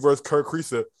Gillespie versus Kirk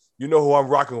Creaser, you know who I'm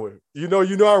rocking with. You know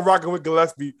I'm rocking with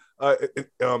Gillespie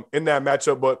in that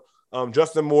matchup. But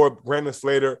Justin Moore, Brandon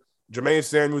Slater, Jermaine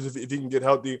Samuels, if he can get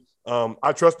healthy.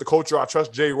 I trust the culture. I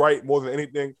trust Jay Wright more than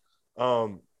anything.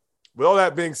 With all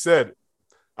that being said,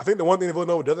 I think the one thing that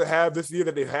Villanova doesn't have this year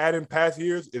that they've had in past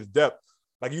years is depth.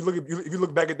 Like if you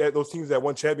look back at those teams that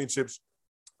won championships,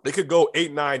 they could go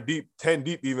 8, 9 deep, 10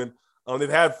 deep even. They've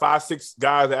had 5, 6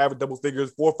 guys that average double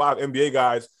figures, 4 or 5 NBA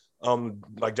guys,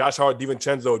 like Josh Hart,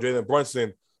 DiVincenzo, Jalen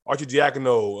Brunson, Archie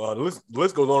Giacono. The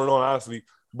list goes on and on, honestly.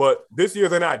 But this year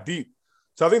they're not deep.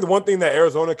 So I think the one thing that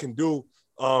Arizona can do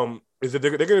is that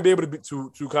they're going to be able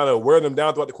to kind of wear them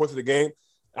down throughout the course of the game.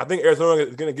 I think Arizona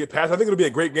is going to get past. I think it'll be a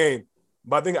great game,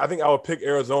 but I think I would pick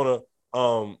Arizona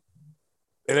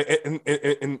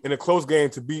in a close game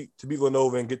to beat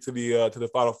Villanova and get to the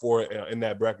Final Four in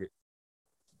that bracket.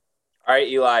 All right,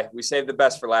 Eli, we saved the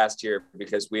best for last year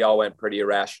because we all went pretty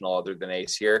irrational other than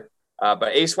Ace here.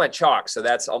 But Ace went chalk, so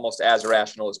that's almost as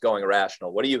irrational as going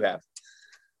irrational. What do you have?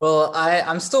 Well,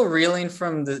 I'm still reeling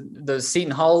from the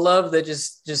Seton Hall love that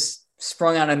just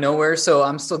sprung out of nowhere. So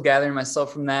I'm still gathering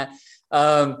myself from that.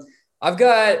 I've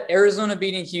got Arizona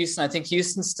beating Houston. I think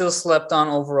Houston still slept on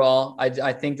overall.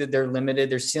 I think that they're limited.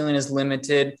 Their ceiling is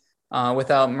limited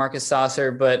without Marcus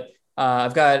Sasser. But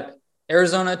I've got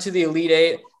Arizona to the Elite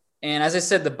Eight. And as I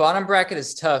said, the bottom bracket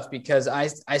is tough because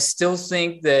I still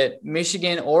think that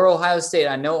Michigan or Ohio State,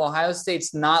 I know Ohio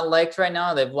State's not liked right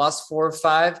now. They've lost 4 or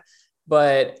 5.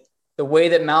 But the way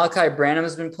that Malachi Branham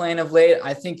has been playing of late,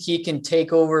 I think he can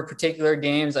take over particular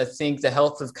games. I think the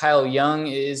health of Kyle Young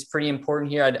is pretty important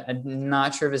here. I'm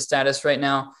not sure of his status right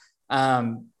now.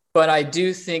 But I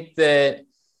do think that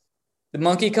the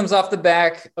monkey comes off the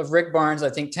back of Rick Barnes. I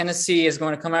think Tennessee is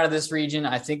going to come out of this region.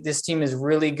 I think this team is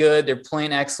really good. They're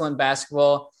playing excellent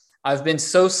basketball. I've been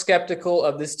so skeptical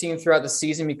of this team throughout the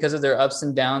season because of their ups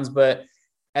and downs, but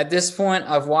at this point,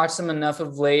 I've watched them enough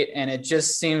of late, and it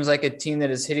just seems like a team that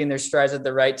is hitting their strides at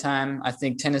the right time. I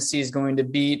think Tennessee is going to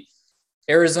beat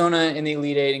Arizona in the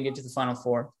Elite Eight and get to the Final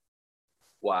Four.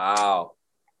 Wow.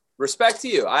 Respect to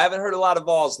you. I haven't heard a lot of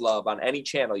Vols love on any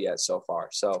channel yet so far.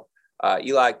 So,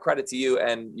 Eli, credit to you.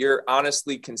 And you're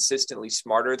honestly consistently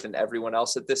smarter than everyone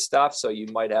else at this stuff. So you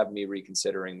might have me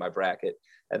reconsidering my bracket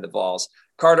and the Vols.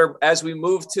 Carter, as we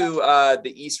move to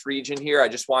the East region here, I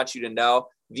just want you to know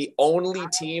the only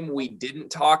team we didn't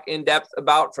talk in depth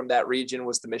about from that region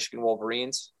was the Michigan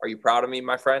Wolverines. Are you proud of me,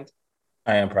 my friend?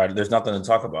 I am proud. There's nothing to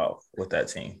talk about with that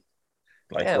team.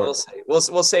 Yeah, we'll see.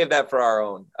 We'll save that for our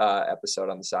own episode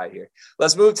on the side here.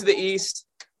 Let's move to the East.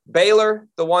 Baylor,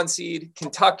 the 1 seed,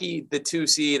 Kentucky, the 2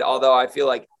 seed, although I feel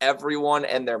like everyone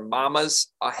and their mamas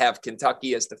have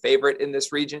Kentucky as the favorite in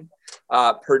this region.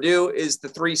 Purdue is the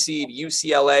 3 seed,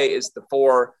 UCLA is the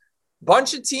 4.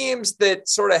 Bunch of teams that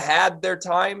sort of had their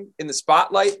time in the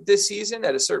spotlight this season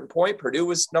at a certain point. Purdue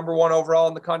was number 1 overall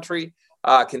in the country.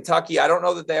 Kentucky, I don't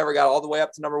know that they ever got all the way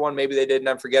up to number 1. Maybe they did, and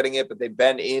I'm forgetting it, but they've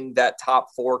been in that top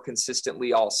 4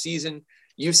 consistently all season.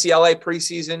 UCLA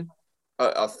preseason,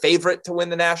 a favorite to win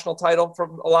the national title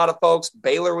from a lot of folks.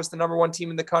 Baylor was the number 1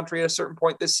 team in the country at a certain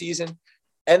point this season.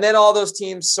 And then all those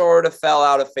teams sort of fell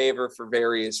out of favor for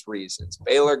various reasons.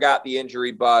 Baylor got the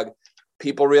injury bug.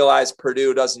 People realize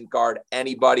Purdue doesn't guard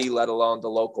anybody, let alone the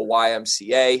local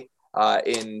YMCA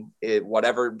in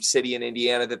whatever city in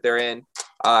Indiana that they're in.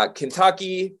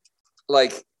 Kentucky,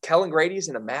 like Kellen Grady's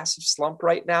in a massive slump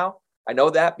right now. I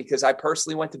know that because I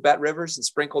personally went to Bet Rivers and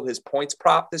sprinkled his points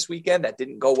prop this weekend. That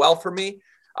didn't go well for me.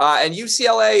 And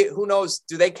UCLA, who knows?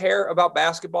 Do they care about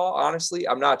basketball? Honestly,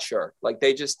 I'm not sure. Like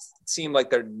they just seem like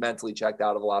they're mentally checked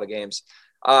out of a lot of games.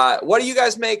 What do you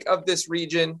guys make of this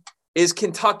region? Is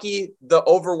Kentucky the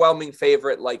overwhelming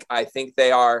favorite like I think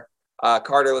they are?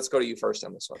 Carter, let's go to you first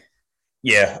on this one.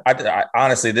 Yeah, I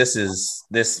honestly,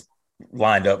 this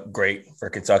lined up great for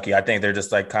Kentucky. I think they're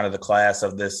just like kind of the class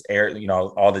of this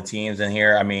all the teams in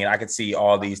here. I mean, I could see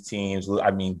all these teams.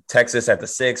 I mean, Texas at the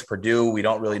 6, Purdue, we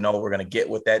don't really know what we're going to get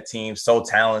with that team. So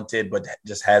talented, but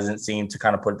just hasn't seemed to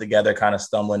kind of put it together, kind of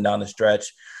stumbling down the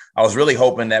stretch. I was really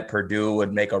hoping that Purdue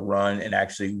would make a run and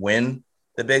actually win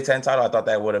the Big Ten title. I thought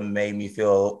that would have made me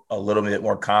feel a little bit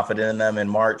more confident in them in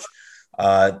March.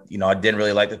 I didn't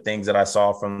really like the things that I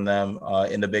saw from them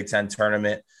in the Big Ten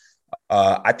tournament.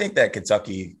 I think that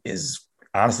Kentucky is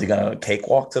honestly going to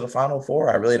cakewalk to the Final Four.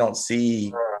 I really don't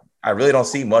see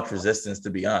much resistance, to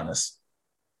be honest.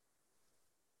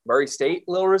 Murray State,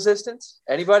 little resistance?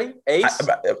 Anybody? Ace?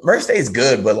 Murray State's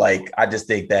good, but I just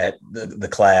think that the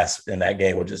class in that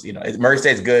game will just, Murray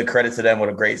State's good. Credit to them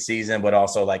with a great season, but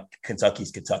also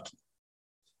Kentucky's Kentucky.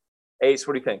 Ace,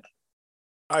 what do you think?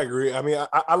 I agree. I mean,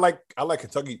 I like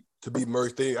Kentucky to beat Murray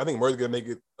State. I think Murray's going to make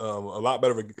it a lot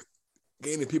better of a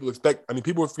game than people expect. I mean,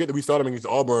 people forget that we started against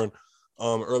Auburn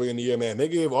early in the year, man. They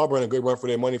gave Auburn a good run for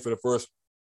their money for the first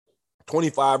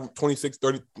 25, 26,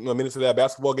 30 minutes of that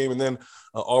basketball game. And then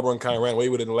Auburn kind of ran away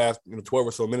with it in the last 12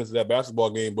 or so minutes of that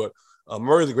basketball game. But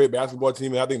Murray's a great basketball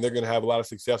team, and I think they're going to have a lot of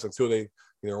success until they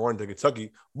run to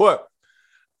Kentucky. But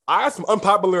I have some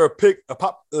unpopular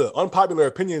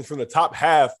opinions from the top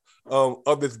half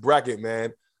of this bracket,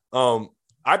 man.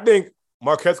 I think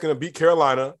Marquette's going to beat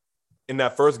Carolina in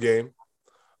that first game.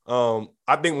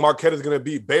 I think Marquette is going to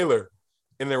beat Baylor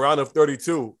in the round of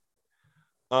 32.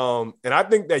 And I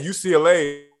think that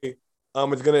UCLA is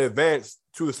going to advance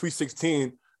to the Sweet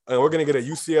 16, and we're going to get a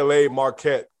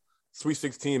UCLA-Marquette Sweet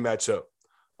 16 matchup.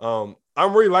 I'm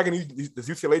really liking this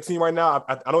UCLA team right now.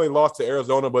 I know they lost to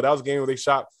Arizona, but that was a game where they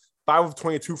shot 5 of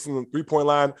 22 from the three-point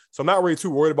line, so I'm not really too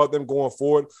worried about them going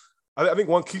forward. I think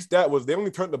one key stat was they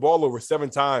only turned the ball over 7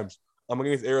 times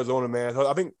against Arizona, man. So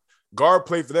I think guard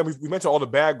play for them. We mentioned all the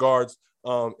bad guards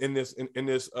in this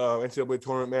NCAA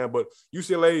tournament, man. But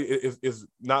UCLA is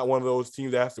not one of those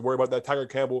teams that has to worry about that. Tiger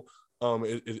Campbell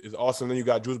is awesome. Then you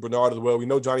got Jules Bernard as well. We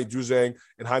know Johnny Juzang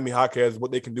and Jaime Jaquez,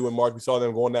 what they can do in March. We saw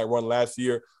them go on that run last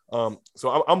year.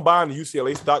 So I'm buying the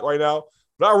UCLA stock right now.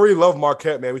 But I really love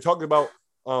Marquette, man. We talked about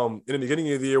in the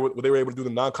beginning of the year what they were able to do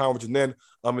in the non-conference, and then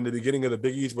in the beginning of the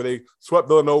Big East where they swept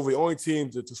Villanova, the only team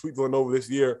to sweep Villanova this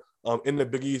year in the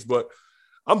Big East. But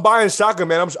I'm buying Shaka,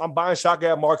 man. I'm buying Shaka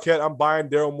at Marquette. I'm buying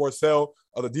Daryl Morcell,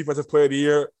 the defensive player of the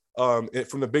year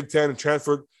from the Big Ten, and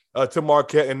transferred to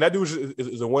Marquette. And that dude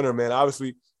is a winner, man.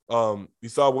 Obviously, you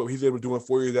saw what he's able to do in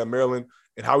 4 years at Maryland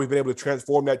and how he's been able to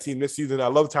transform that team this season. I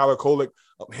love Tyler Kolek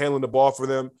handling the ball for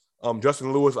them.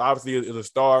 Justin Lewis, obviously, is a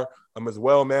star as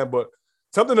well, man. But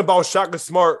something about Shaka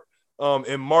Smart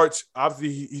in March,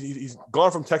 obviously, he's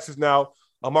gone from Texas now.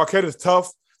 Marquette is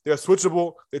tough. They're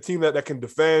switchable. They're a team that can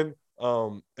defend.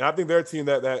 And I think they're a team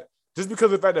that just because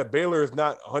of the fact that Baylor is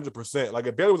not 100%, like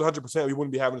if Baylor was 100%, we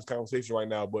wouldn't be having this conversation right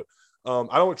now. But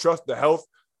I don't trust the health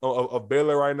of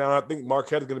Baylor right now. I think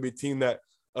Marquette is going to be a team that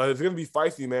is going to be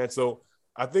feisty, man. So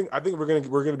I think we're going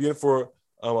to be in for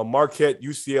a Marquette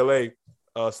UCLA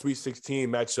Sweet 16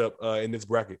 matchup in this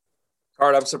bracket.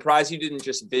 Card, I'm surprised you didn't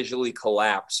just visually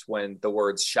collapse when the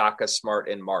words Shaka Smart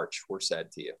in March were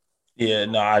said to you. Yeah,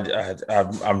 no,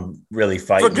 I'm really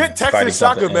fighting. Forget Texas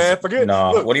Shaka, man. Forget.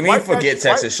 No, what do you mean? Forget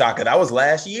Texas Shaka? That was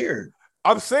last year.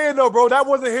 I'm saying though, bro, that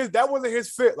wasn't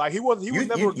his fit. Like he was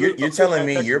never. You're telling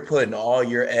me you're putting all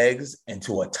your eggs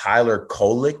into a Tyler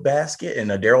Kolek basket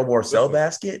and a Daryl Morcell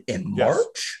basket in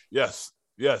March? Yes.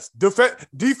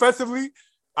 Defensively,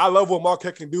 I love what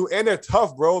Marquette can do, and they're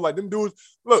tough, bro. Like them dudes.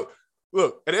 Look.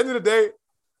 At the end of the day,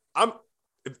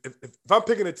 if I'm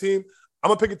picking a team, I'm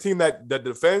gonna pick a team that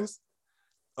defends,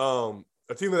 a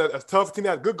team that's tough, a team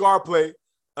that has good guard play,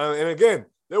 and again,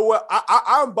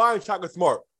 I'm buying Shaka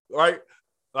Smart, right?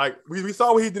 Like we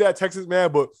saw what he did at Texas,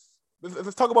 man. But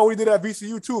let's talk about what he did at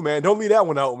VCU too, man. Don't leave that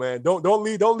one out, man. Don't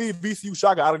leave VCU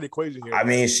Shaka out of the equation here. I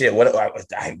mean, shit.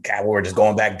 We're just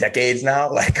going back decades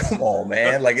now. Like, come on,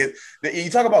 man. Like you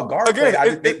talk about guard play. I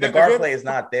just think the guard play is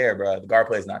not there, bro. The guard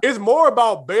play is not there. It's more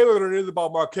about Baylor than it is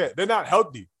about Marquette. They're not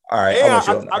healthy. All right,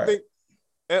 I think.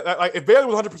 Like if Baylor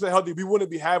was 100% healthy, we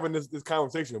wouldn't be having this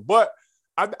conversation. But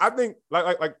I think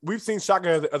like we've seen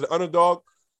Shaka as an underdog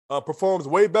performs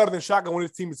way better than Shaka when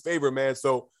his team is favored, man.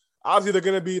 So obviously they're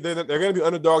gonna be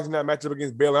underdogs in that matchup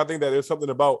against Baylor. I think that there's something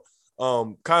about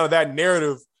kind of that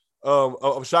narrative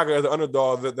of Shaka as an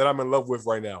underdog that I'm in love with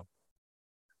right now.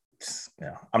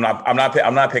 Yeah, I'm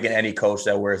not picking any coach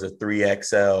that wears a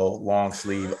 3XL long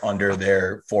sleeve under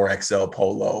their 4XL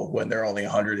polo when they're only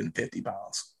 150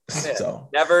 pounds. Yeah. So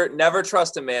never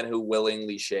trust a man who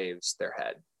willingly shaves their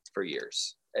head for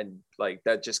years, and like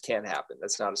that just can't happen.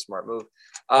 That's not a smart move.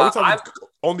 Are we talking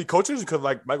only coaches? Because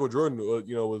like Michael Jordan,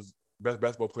 was best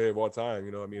basketball player of all time.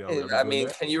 You know what I mean?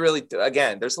 Can you really?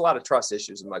 Again, there's a lot of trust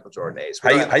issues with Michael Jordan.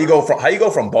 How you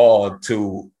go from bald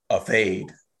to a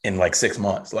fade? in like 6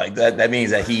 months. Like that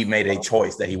means that he made a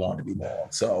choice that he wanted to be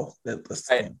bald. So Baylor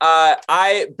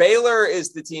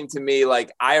is the team to me.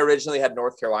 Like I originally had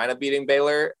North Carolina beating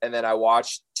Baylor, and then I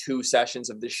watched 2 sessions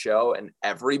of this show, and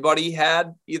everybody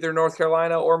had either North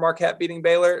Carolina or Marquette beating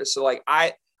Baylor. So like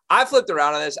I flipped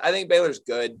around on this. I think Baylor's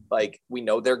good. Like we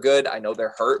know they're good. I know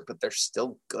they're hurt, but they're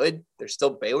still good. They're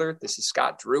still Baylor. This is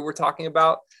Scott Drew we're talking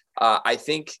about. I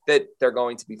think that they're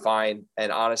going to be fine. And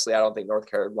honestly, I don't think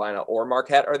North Carolina or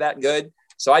Marquette are that good.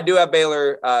 So I do have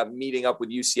Baylor meeting up with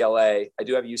UCLA. I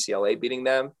do have UCLA beating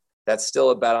them. That's still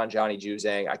a bet on Johnny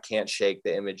Juzang. I can't shake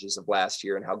the images of last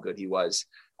year and how good he was.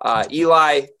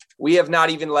 Eli, we have not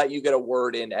even let you get a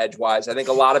word in edgewise. I think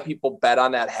a lot of people bet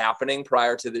on that happening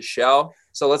prior to the show.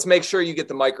 So let's make sure you get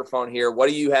the microphone here. What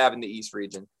do you have in the East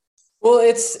region? Well,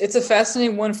 it's a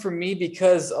fascinating one for me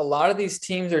because a lot of these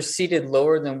teams are seated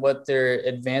lower than what their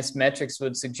advanced metrics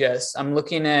would suggest. I'm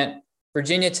looking at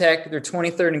Virginia Tech. They're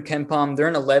 23rd in KenPom. They're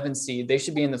an 11 seed. They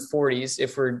should be in the 40s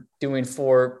if we're doing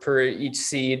 4 per each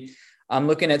seed. I'm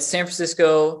looking at San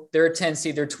Francisco. They're a 10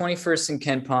 seed. They're 21st in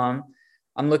KenPom.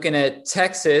 I'm looking at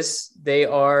Texas. They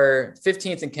are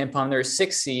 15th in KenPom. They're a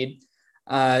 6 seed.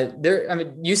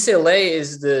 UCLA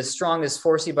is the strongest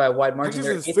 4 seed by a wide margin.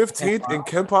 Texas is 15th in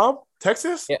KenPom.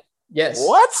 Texas? Yeah. Yes.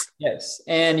 What? Yes.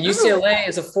 And UCLA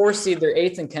is a 4 seed. They're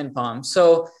 8th in KenPom.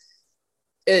 So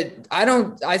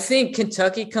I think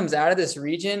Kentucky comes out of this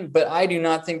region, but I do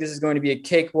not think this is going to be a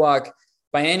cakewalk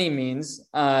by any means.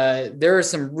 There are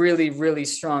some really, really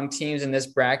strong teams in this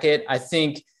bracket. I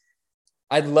think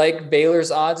I'd like Baylor's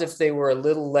odds if they were a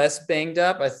little less banged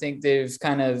up. I think they've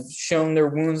kind of shown their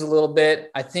wounds a little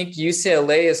bit. I think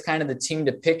UCLA is kind of the team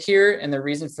to pick here. And the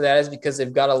reason for that is because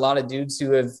they've got a lot of dudes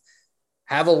who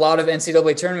have a lot of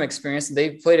NCAA tournament experience.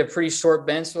 They played a pretty short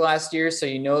bench last year. So,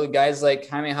 the guys like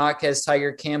Jaime Jaquez,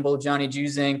 Tiger Campbell, Johnny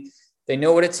Juzang, they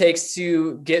know what it takes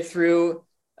to get through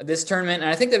this tournament. And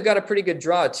I think they've got a pretty good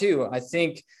draw too. I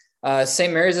think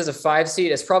St. Mary's as a 5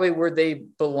 seed is probably where they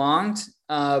belonged.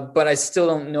 But I still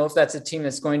don't know if that's a team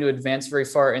that's going to advance very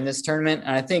far in this tournament.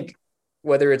 And I think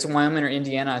whether it's Wyoming or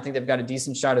Indiana, I think they've got a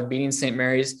decent shot of beating St.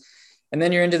 Mary's. And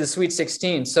then you're into the Sweet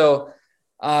 16. So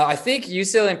I think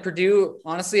UCLA and Purdue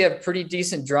honestly have pretty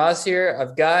decent draws here.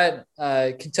 I've got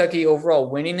Kentucky overall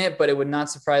winning it, but it would not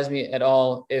surprise me at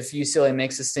all if UCLA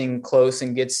makes this thing close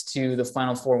and gets to the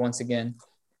Final Four once again.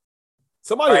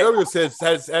 Somebody earlier said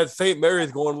had St.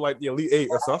 Mary's going like the Elite 8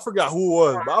 or so. I forgot who it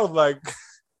was, but I was like,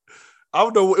 I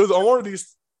don't know. It was on one of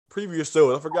these previous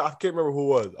shows. I forgot. I can't remember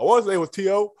who it was. I want to say it was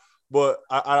T.O., but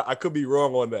I could be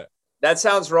wrong on that. That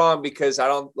sounds wrong because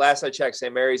last I checked,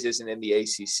 St. Mary's isn't in the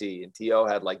ACC, and T.O.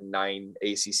 had like 9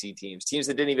 ACC teams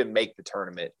that didn't even make the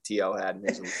tournament. T.O. had in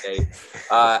his Elite 8.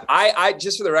 I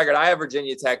just for the record, I have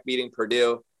Virginia Tech beating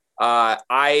Purdue.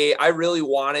 I really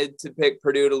wanted to pick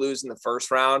Purdue to lose in the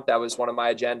first round. That was one of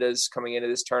my agendas coming into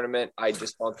this tournament. I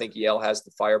just don't think Yale has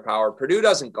the firepower. Purdue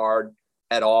doesn't guard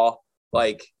at all.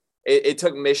 Like it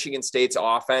took Michigan State's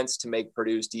offense to make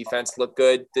Purdue's defense look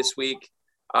good this week.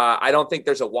 I don't think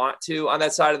there's a want to on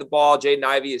that side of the ball. Jaden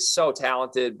Ivey is so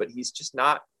talented, but he's just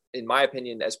not, in my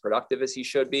opinion, as productive as he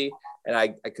should be. And I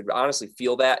could honestly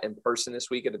feel that in person this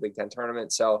week at the Big Ten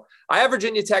tournament. So I have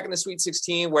Virginia Tech in the Sweet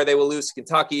 16 where they will lose to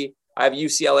Kentucky. I have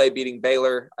UCLA beating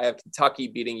Baylor. I have Kentucky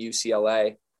beating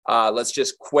UCLA. Let's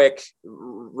just quick,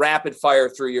 rapid fire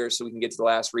through yours so we can get to the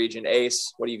last region.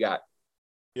 Ace, what do you got?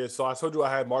 Yeah, so I told you I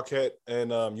had Marquette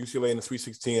and UCLA in the Sweet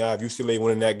 16. I have UCLA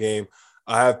winning that game.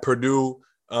 I have Purdue,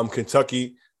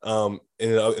 Kentucky in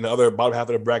the other bottom half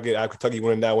of the bracket. I have Kentucky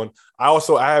winning that one. I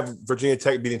have Virginia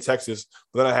Tech beating Texas,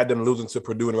 but then I had them losing to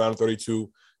Purdue in round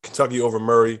 32, Kentucky over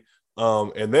Murray.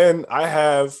 And then I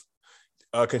have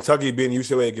Kentucky beating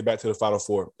UCLA and get back to the Final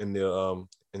Four in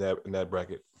that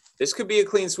bracket. This could be a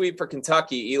clean sweep for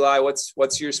Kentucky. Eli,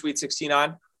 what's your Sweet 16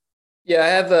 on? Yeah, I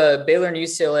have Baylor and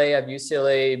UCLA. I have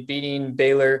UCLA beating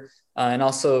Baylor and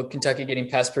also Kentucky getting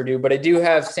past Purdue. But I do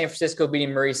have San Francisco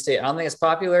beating Murray State. I don't think it's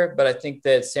popular, but I think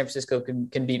that San Francisco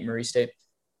can beat Murray State.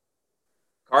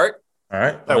 Art? All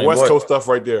right. That West Coast stuff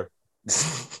right there.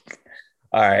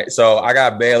 All right. So I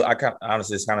got Baylor.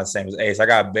 Honestly, it's kind of the same as Ace. I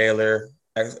got Baylor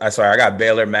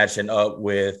matching up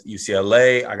with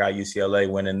UCLA. I got UCLA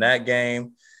winning that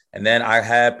game. And then I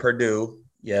had Purdue.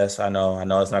 Yes, I know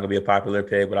it's not going to be a popular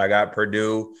pick, but I got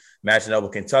Purdue matching up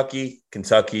with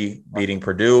Kentucky beating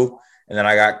Purdue, and then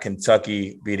I got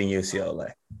Kentucky beating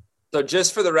UCLA. So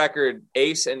just for the record,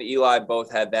 Ace and Eli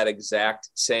both had that exact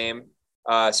same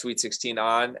Sweet 16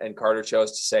 on, and Carter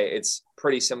chose to say it's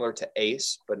pretty similar to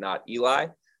Ace, but not Eli.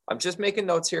 I'm just making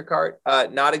notes here, Cart.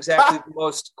 Not exactly the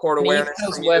most court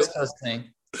awareness. West Coast thing.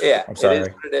 Yeah, I'm sorry. it is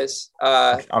what it is.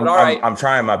 I'm, all right. I'm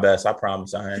trying my best. I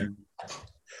promise I am.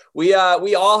 We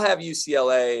all have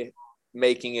UCLA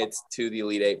making it to the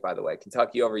Elite Eight, by the way.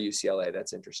 Kentucky over UCLA.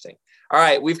 That's interesting. All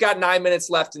right, we've got 9 minutes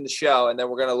left in the show, and then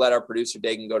we're going to let our producer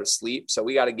Dagan go to sleep. So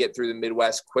we got to get through the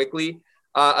Midwest quickly.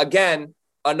 Again,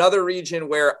 another region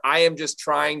where I am just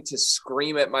trying to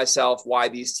scream at myself why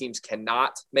these teams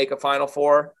cannot make a Final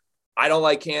Four. I don't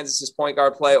like Kansas's point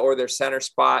guard play or their center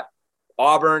spot.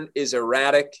 Auburn is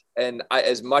erratic, and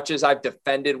as much as I've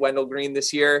defended Wendell Green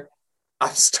this year,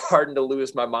 I'm starting to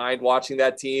lose my mind watching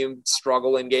that team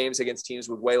struggle in games against teams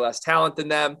with way less talent than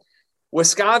them.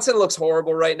 Wisconsin looks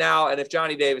horrible right now, and if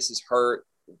Johnny Davis is hurt,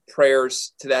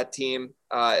 prayers to that team.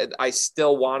 I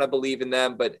still want to believe in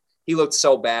them, but he looked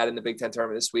so bad in the Big Ten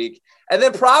tournament this week. And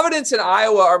then Providence and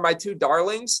Iowa are my two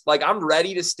darlings. Like, I'm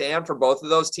ready to stand for both of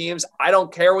those teams. I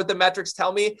don't care what the metrics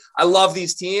tell me. I love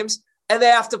these teams, and they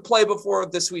have to play before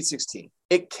the Sweet 16.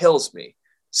 It kills me.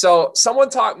 So someone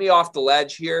talked me off the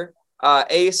ledge here.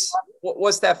 Ace,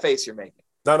 what's that face you're making?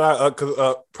 No,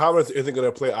 because Providence isn't going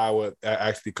to play Iowa,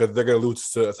 actually, because they're going to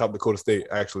lose to South Dakota State,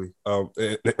 actually,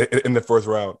 in the first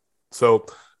round. So,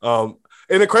 and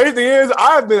the crazy thing is,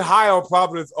 I've been high on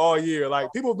Providence all year.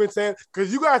 Like, people have been saying,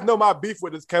 because you guys know my beef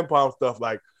with this KenPom stuff.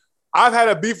 Like, I've had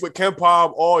a beef with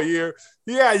KenPom all year.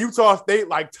 He had Utah State,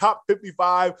 like, top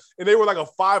 55, and they were like a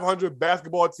 500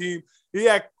 basketball team. He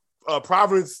had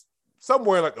Providence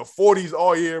somewhere in like the 40s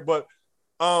all year, but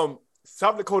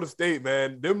South Dakota State,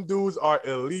 man, them dudes are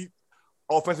elite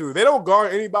offensively. They don't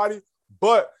guard anybody,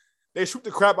 but they shoot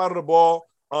the crap out of the ball.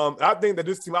 I think that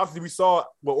this team, obviously, we saw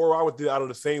what Oral did out of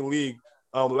the same league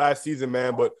last season,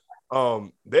 man. But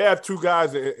they have two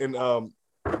guys in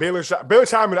Baylor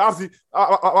Scheiman. Obviously,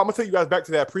 I'm gonna take you guys back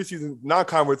to that preseason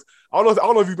non-conference. I don't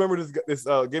know if you remember this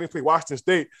game played Washington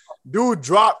State. Dude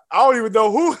dropped. I don't even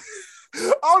know who.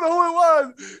 I don't know who it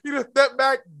was. He just stepped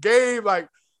back, game like.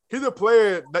 He's a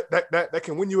player that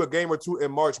can win you a game or two in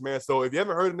March, man. So if you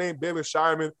haven't heard the name Baylor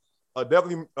Scheiman,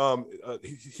 definitely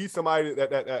he's somebody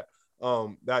that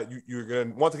you're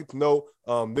gonna want to get to know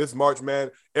this March,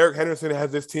 man. Eric Henderson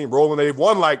has this team rolling. They've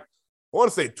won like I want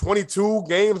to say 22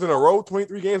 games in a row,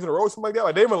 23 games in a row, something like that.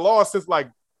 Like they haven't lost since like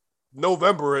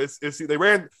November. They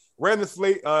ran the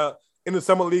slate in the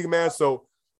summer league, man. So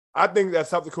I think that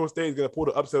South Dakota State is gonna pull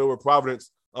the upset over Providence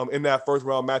in that first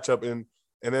round matchup.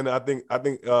 And then I think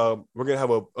we're gonna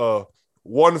have a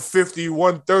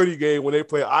 150-130 game when they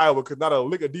play Iowa because not a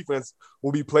lick of defense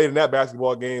will be played in that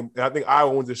basketball game. And I think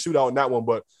Iowa wins the shootout in that one.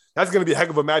 But that's gonna be a heck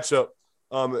of a matchup,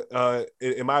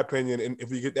 in my opinion. And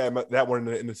if we get that one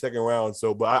in the second round,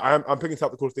 so but I'm picking South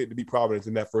Dakota State to beat Providence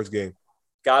in that first game.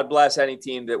 God bless any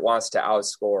team that wants to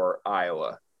outscore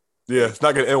Iowa. Yeah, it's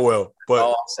not gonna end well. But all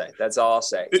I'll say. That's all I'll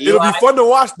say. It'll be fun to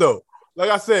watch though. Like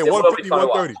I said,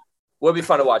 150-130. Would be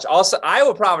fun to watch. Also,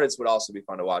 Iowa Providence would also be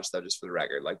fun to watch, though, just for the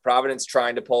record. Like Providence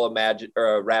trying to pull a magic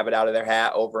or a rabbit out of their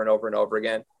hat over and over and over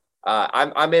again.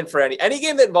 I'm in for any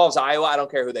game that involves Iowa. I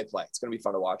don't care who they play. It's going to be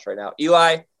fun to watch right now.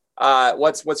 Eli,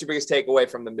 what's your biggest takeaway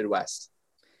from the Midwest?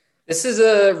 This is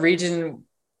a region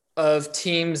of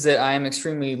teams that I am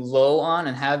extremely low on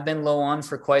and have been low on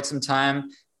for quite some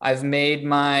time. I've made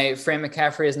my Fran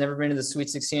McCaffrey has never been to the Sweet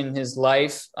 16 in his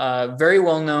life. Very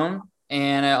well known.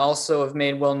 And I also have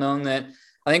made well known that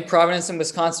I think Providence and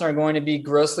Wisconsin are going to be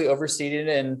grossly overseeded,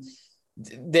 and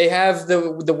they have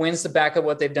the wins to back up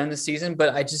what they've done this season.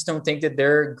 But I just don't think that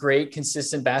they're great,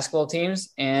 consistent basketball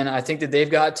teams. And I think that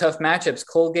they've got tough matchups.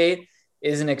 Colgate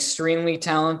is an extremely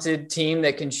talented team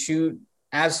that can shoot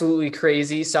absolutely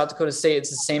crazy. South Dakota State, it's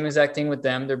the same exact thing with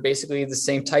them. They're basically the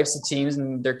same types of teams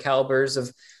and their calibers of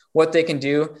what they can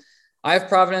do. I have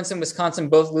Providence and Wisconsin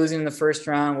both losing in the first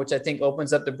round, which I think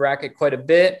opens up the bracket quite a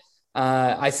bit.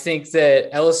 I think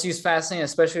that LSU is fascinating,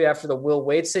 especially after the Will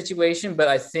Wade situation, but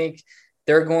I think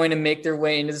they're going to make their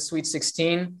way into the Sweet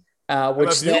 16,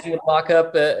 which then would lock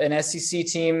up an SEC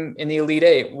team in the Elite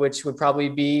Eight, which would probably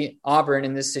be Auburn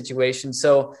in this situation.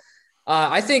 So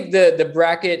I think the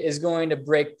bracket is going to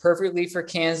break perfectly for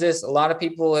Kansas. A lot of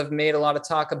people have made a lot of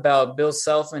talk about Bill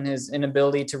Self and his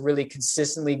inability to really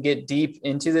consistently get deep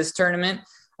into this tournament.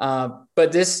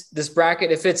 But this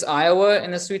bracket, if it's Iowa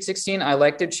in the Sweet 16, I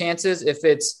like their chances. If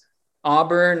it's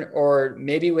Auburn or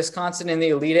maybe Wisconsin in the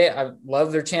Elite Eight, I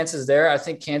love their chances there. I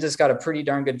think Kansas got a pretty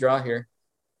darn good draw here.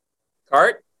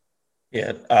 Art?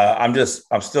 Yeah,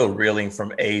 I'm still reeling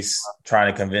from Ace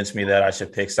trying to convince me that I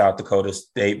should pick South Dakota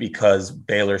State because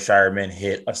Baylor Shireman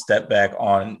hit a step back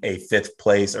on a 5th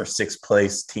place or 6th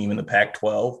place team in the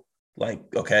Pac-12. Like,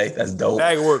 okay, that's dope.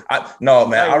 I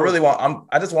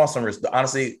just want some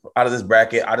honestly, out of this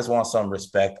bracket, I just want some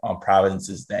respect on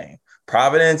Providence's name.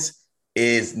 Providence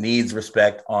needs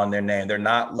respect on their name. They're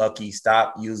not lucky.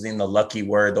 Stop using the lucky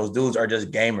word. Those dudes are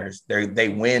just gamers. They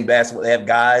win basketball. They have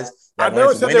guys that I never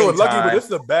when said it's they were winning lucky, but time, this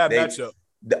is a bad matchup.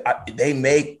 they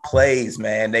make plays,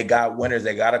 man. They got winners.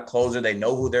 They got a closer. They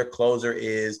know who their closer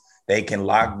is. They can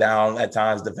lock down at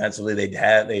times defensively.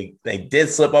 They did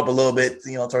slip up a little bit,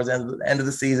 towards the end of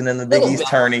the season in the Big East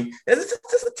tourney. It's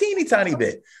just a teeny tiny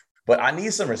bit. But I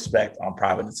need some respect on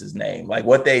Providence's name. Like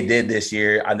what they did this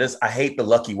year, I hate the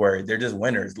lucky word. They're just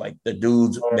winners. Like the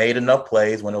dudes made enough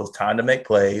plays when it was time to make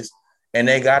plays, and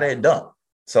they got it done.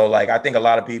 So, like, I think a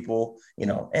lot of people,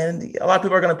 and a lot of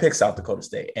people are going to pick South Dakota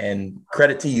State. And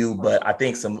credit to you, but I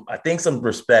think some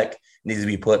respect needs to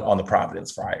be put on the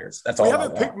Providence Friars. That's all. We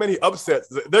haven't picked many upsets.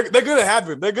 They're going to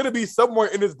happen. They're going to be somewhere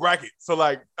in this bracket. So,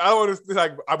 like, I don't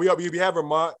understand. Like, we have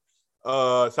Vermont,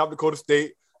 South Dakota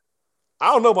State. I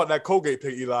don't know about that Colgate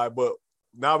pick, Eli, but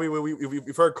now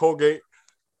we've heard Colgate.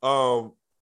 I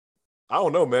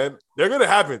don't know, man. They're going to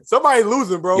happen. Somebody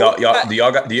losing, bro. Do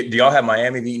y'all have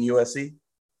Miami beating USC?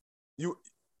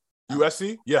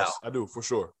 USC? Yes, No. I do, for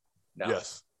sure. No.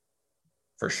 Yes.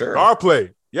 For sure. Our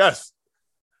play, yes.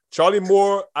 Charlie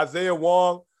Moore, Isaiah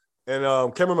Wong, and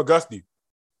Cameron McGusty.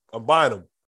 I'm buying them.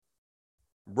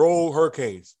 Roll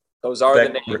Hurricanes. Those are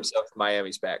the names of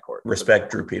Miami's backcourt.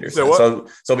 Respect Drew Peterson.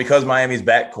 So because Miami's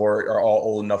backcourt are all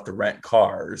old enough to rent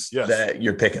cars, that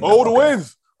you're picking them. Old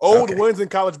wins in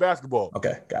college basketball.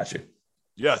 Okay, got you.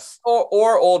 Yes.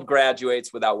 Or old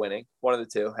graduates without winning. One of the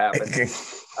two happen.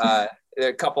 There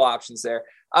are a couple options there.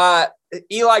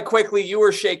 Eli, quickly, you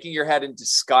were shaking your head in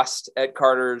disgust at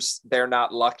Carter's "they're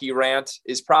not lucky" rant.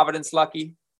 Is Providence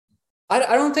lucky? I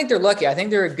don't think they're lucky. I think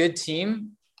they're a good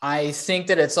team. I think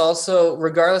that it's also,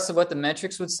 regardless of what the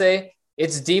metrics would say,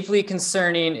 it's deeply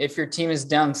concerning if your team is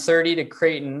down 30 to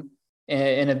Creighton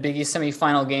in a Big East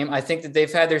semifinal game. I think that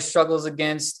they've had their struggles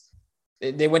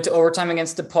they went to overtime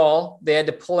against DePaul. They had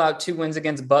to pull out 2 wins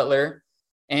against Butler.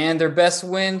 And their best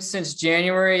win since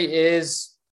January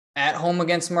is at home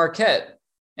against Marquette,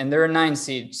 and they're a 9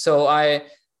 seed. So I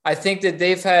think that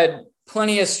they've had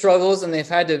plenty of struggles, and they've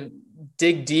had to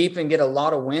dig deep and get a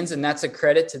lot of wins, and that's a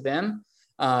credit to them.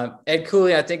 Ed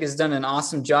Cooley, I think, has done an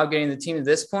awesome job getting the team to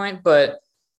this point, but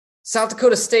South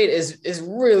Dakota State is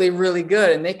really, really good,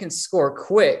 and they can score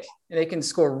quick. They can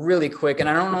score really quick. And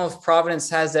I don't know if Providence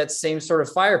has that same sort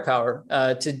of firepower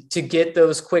to get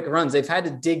those quick runs. They've had to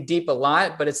dig deep a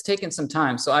lot, but it's taken some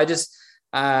time. So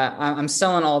I'm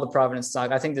selling all the Providence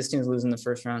stock. I think this team's losing the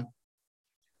first round.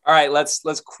 All right, let's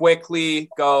quickly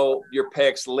go your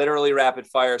picks, literally rapid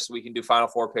fire, so we can do Final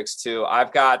Four picks too.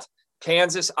 I've got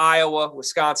Kansas, Iowa,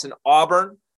 Wisconsin,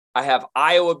 Auburn. I have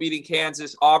Iowa beating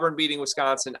Kansas, Auburn beating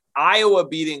Wisconsin, Iowa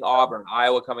beating Auburn.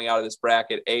 Iowa coming out of this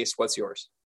bracket. Ace, what's yours?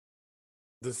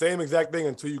 The same exact thing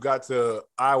until you got to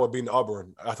Iowa beating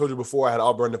Auburn. I told you before I had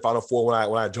Auburn in the Final Four when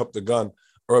I jumped the gun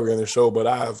earlier in the show, but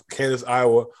I have Kansas,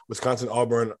 Iowa, Wisconsin,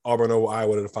 Auburn over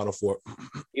Iowa to the Final Four.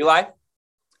 Eli?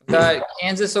 Got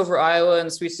Kansas over Iowa in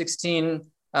the Sweet 16,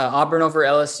 Auburn over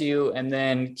LSU, and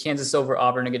then Kansas over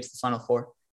Auburn to get to the Final Four.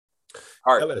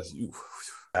 Hard. LSU.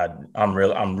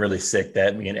 I'm really sick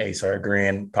that me and Ace are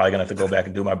agreeing. Probably gonna have to go back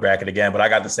and do my bracket again, but I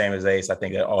got the same as Ace. I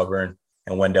think that Auburn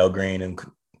and Wendell Green and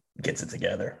gets it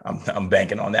together. I'm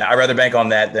banking on that. I'd rather bank on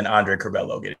that than Andre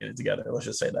Curbelo getting it together. Let's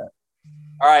just say that.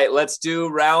 All right, let's do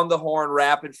round the horn,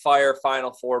 rapid fire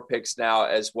Final Four picks now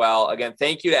as well. Again,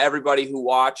 thank you to everybody who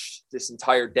watched this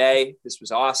entire day. This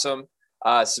was awesome.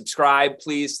 Subscribe,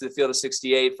 please, to the Field of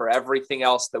 68 for everything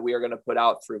else that we are going to put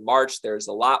out through March. There's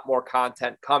a lot more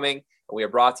content coming, and we are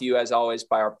brought to you, as always,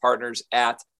 by our partners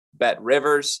at Bet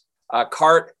Rivers.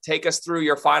 Cart, take us through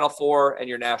your Final Four and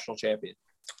your national champion.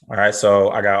 All right,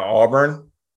 so I got Auburn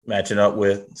matching up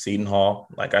with Seton Hall,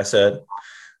 like I said.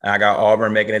 I got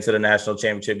Auburn making it to the national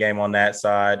championship game on that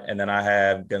side. And then I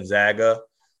have Gonzaga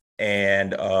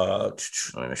and let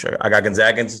me make sure. I got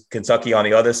Gonzaga and Kentucky on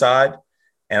the other side.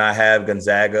 And I have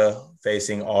Gonzaga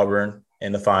facing Auburn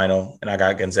in the final. And I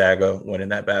got Gonzaga winning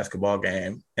that basketball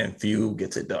game. And Few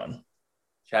gets it done.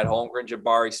 Chad Holmgren,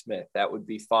 Jabari Smith. That would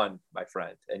be fun, my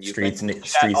friend. And you Streets need it.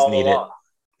 Streets need it.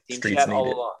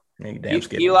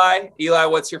 Eli,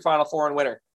 what's your Final Four and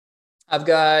winner? I've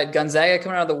got Gonzaga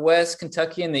coming out of the West,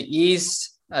 Kentucky in the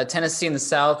East, Tennessee in the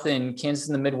South, and Kansas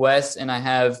in the Midwest. And I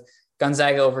have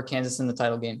Gonzaga over Kansas in the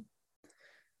title game.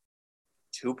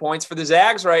 2 points for the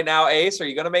Zags right now. Ace, are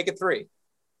you going to make it 3?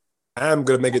 I'm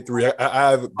going to make it 3. I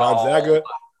have Gonzaga.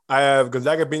 I have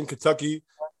Gonzaga beating Kentucky,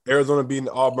 Arizona beating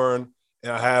Auburn,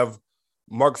 and I have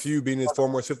Mark Few beating his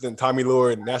former assistant Tommy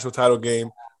Lord national title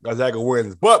game. Gonzaga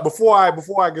wins. But before I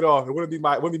get off, it wouldn't be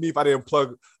me if I didn't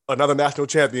plug another national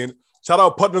champion. Shout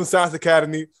out Putnam Science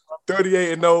Academy,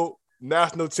 38-0.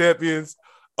 national champions,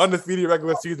 undefeated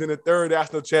regular season, and third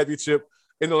national championship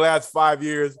in the last 5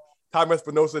 years. Tom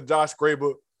Espinosa, Josh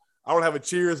Graber. I don't have a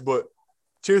cheers, but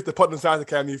cheers to Putnam Science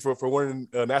Academy for winning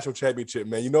a national championship,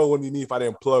 man. You know what you need if I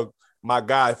didn't plug my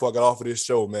guy before I got off of this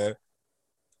show, man.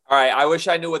 All right. I wish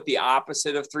I knew what the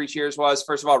opposite of 3 cheers was.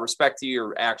 First of all, respect to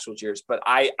your actual cheers, but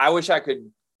I wish I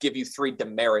could give you 3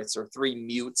 demerits or 3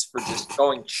 mutes for just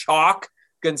going chalk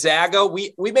Gonzaga.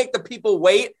 We make the people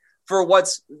wait for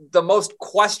what's the most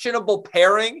questionable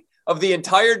pairing of the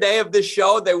entire day of this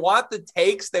show. They want the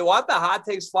takes. They want the hot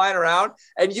takes flying around.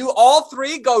 And you all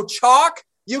 3 go chalk.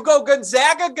 You go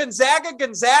Gonzaga, Gonzaga,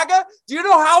 Gonzaga. Do you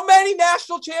know how many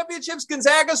national championships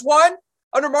Gonzaga's won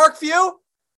under Mark Few?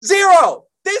 0.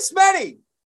 This many.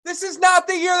 This is not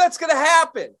the year that's going to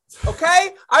happen.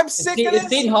 Okay? I'm sick of this. Is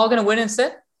Seton Hall going to win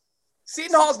instead?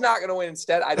 Seton Hall's not going to win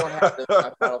instead. I don't have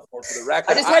my Final Four for the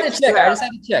record. I just had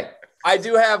to check. I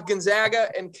do have Gonzaga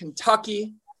and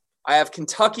Kentucky. I have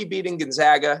Kentucky beating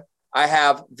Gonzaga. I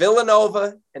have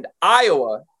Villanova and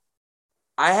Iowa.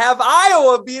 I have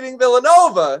Iowa beating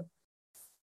Villanova.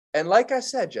 And like I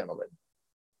said, gentlemen,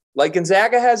 like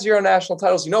Gonzaga has 0 national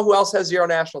titles. You know who else has 0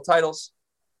 national titles?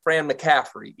 Fran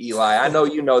McCaffrey, Eli. I know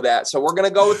you know that. So we're going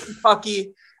to go with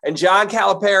Kentucky and John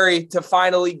Calipari to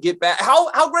finally get back.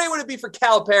 How great would it be for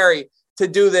Calipari to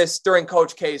do this during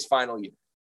Coach K's final year?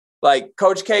 Like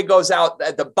Coach K goes out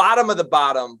at the bottom of the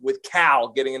bottom with Cal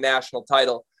getting a national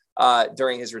title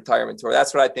during his retirement tour.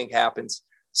 That's what I think happens.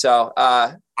 So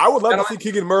I would love to see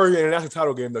Keegan Murray in a national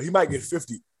title game, though. He might get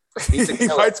 50. He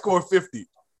might score 50.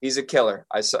 He's a killer.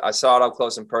 I saw it up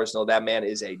close and personal. That man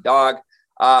is a dog.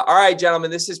 All right, gentlemen,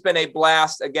 this has been a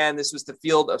blast. Again, this was the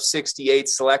Field of 68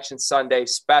 Selection Sunday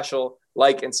special.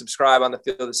 Like and subscribe on the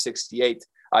Field of 68.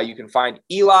 You can find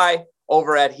Eli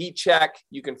over at Heat Check.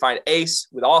 You can find Ace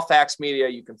with All Facts Media.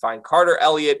 You can find Carter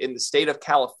Elliott in the state of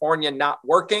California not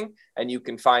working. And you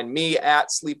can find me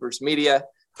at Sleepers Media.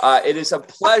 It is a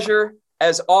pleasure,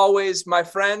 as always, my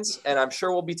friends, and I'm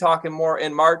sure we'll be talking more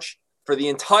in March. For the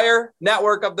entire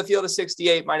network of the Field of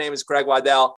 68, my name is Greg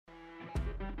Waddell.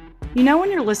 You know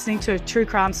when you're listening to a true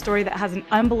crime story that has an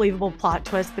unbelievable plot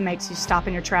twist that makes you stop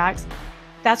in your tracks?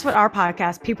 That's what our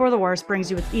podcast, People Are the Worst, brings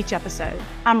you with each episode.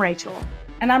 I'm Rachel.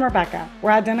 And I'm Rebecca.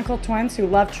 We're identical twins who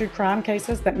love true crime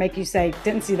cases that make you say,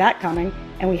 didn't see that coming,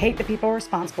 and we hate the people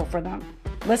responsible for them.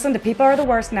 Listen to People Are the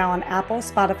Worst now on Apple,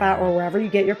 Spotify, or wherever you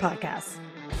get your podcasts.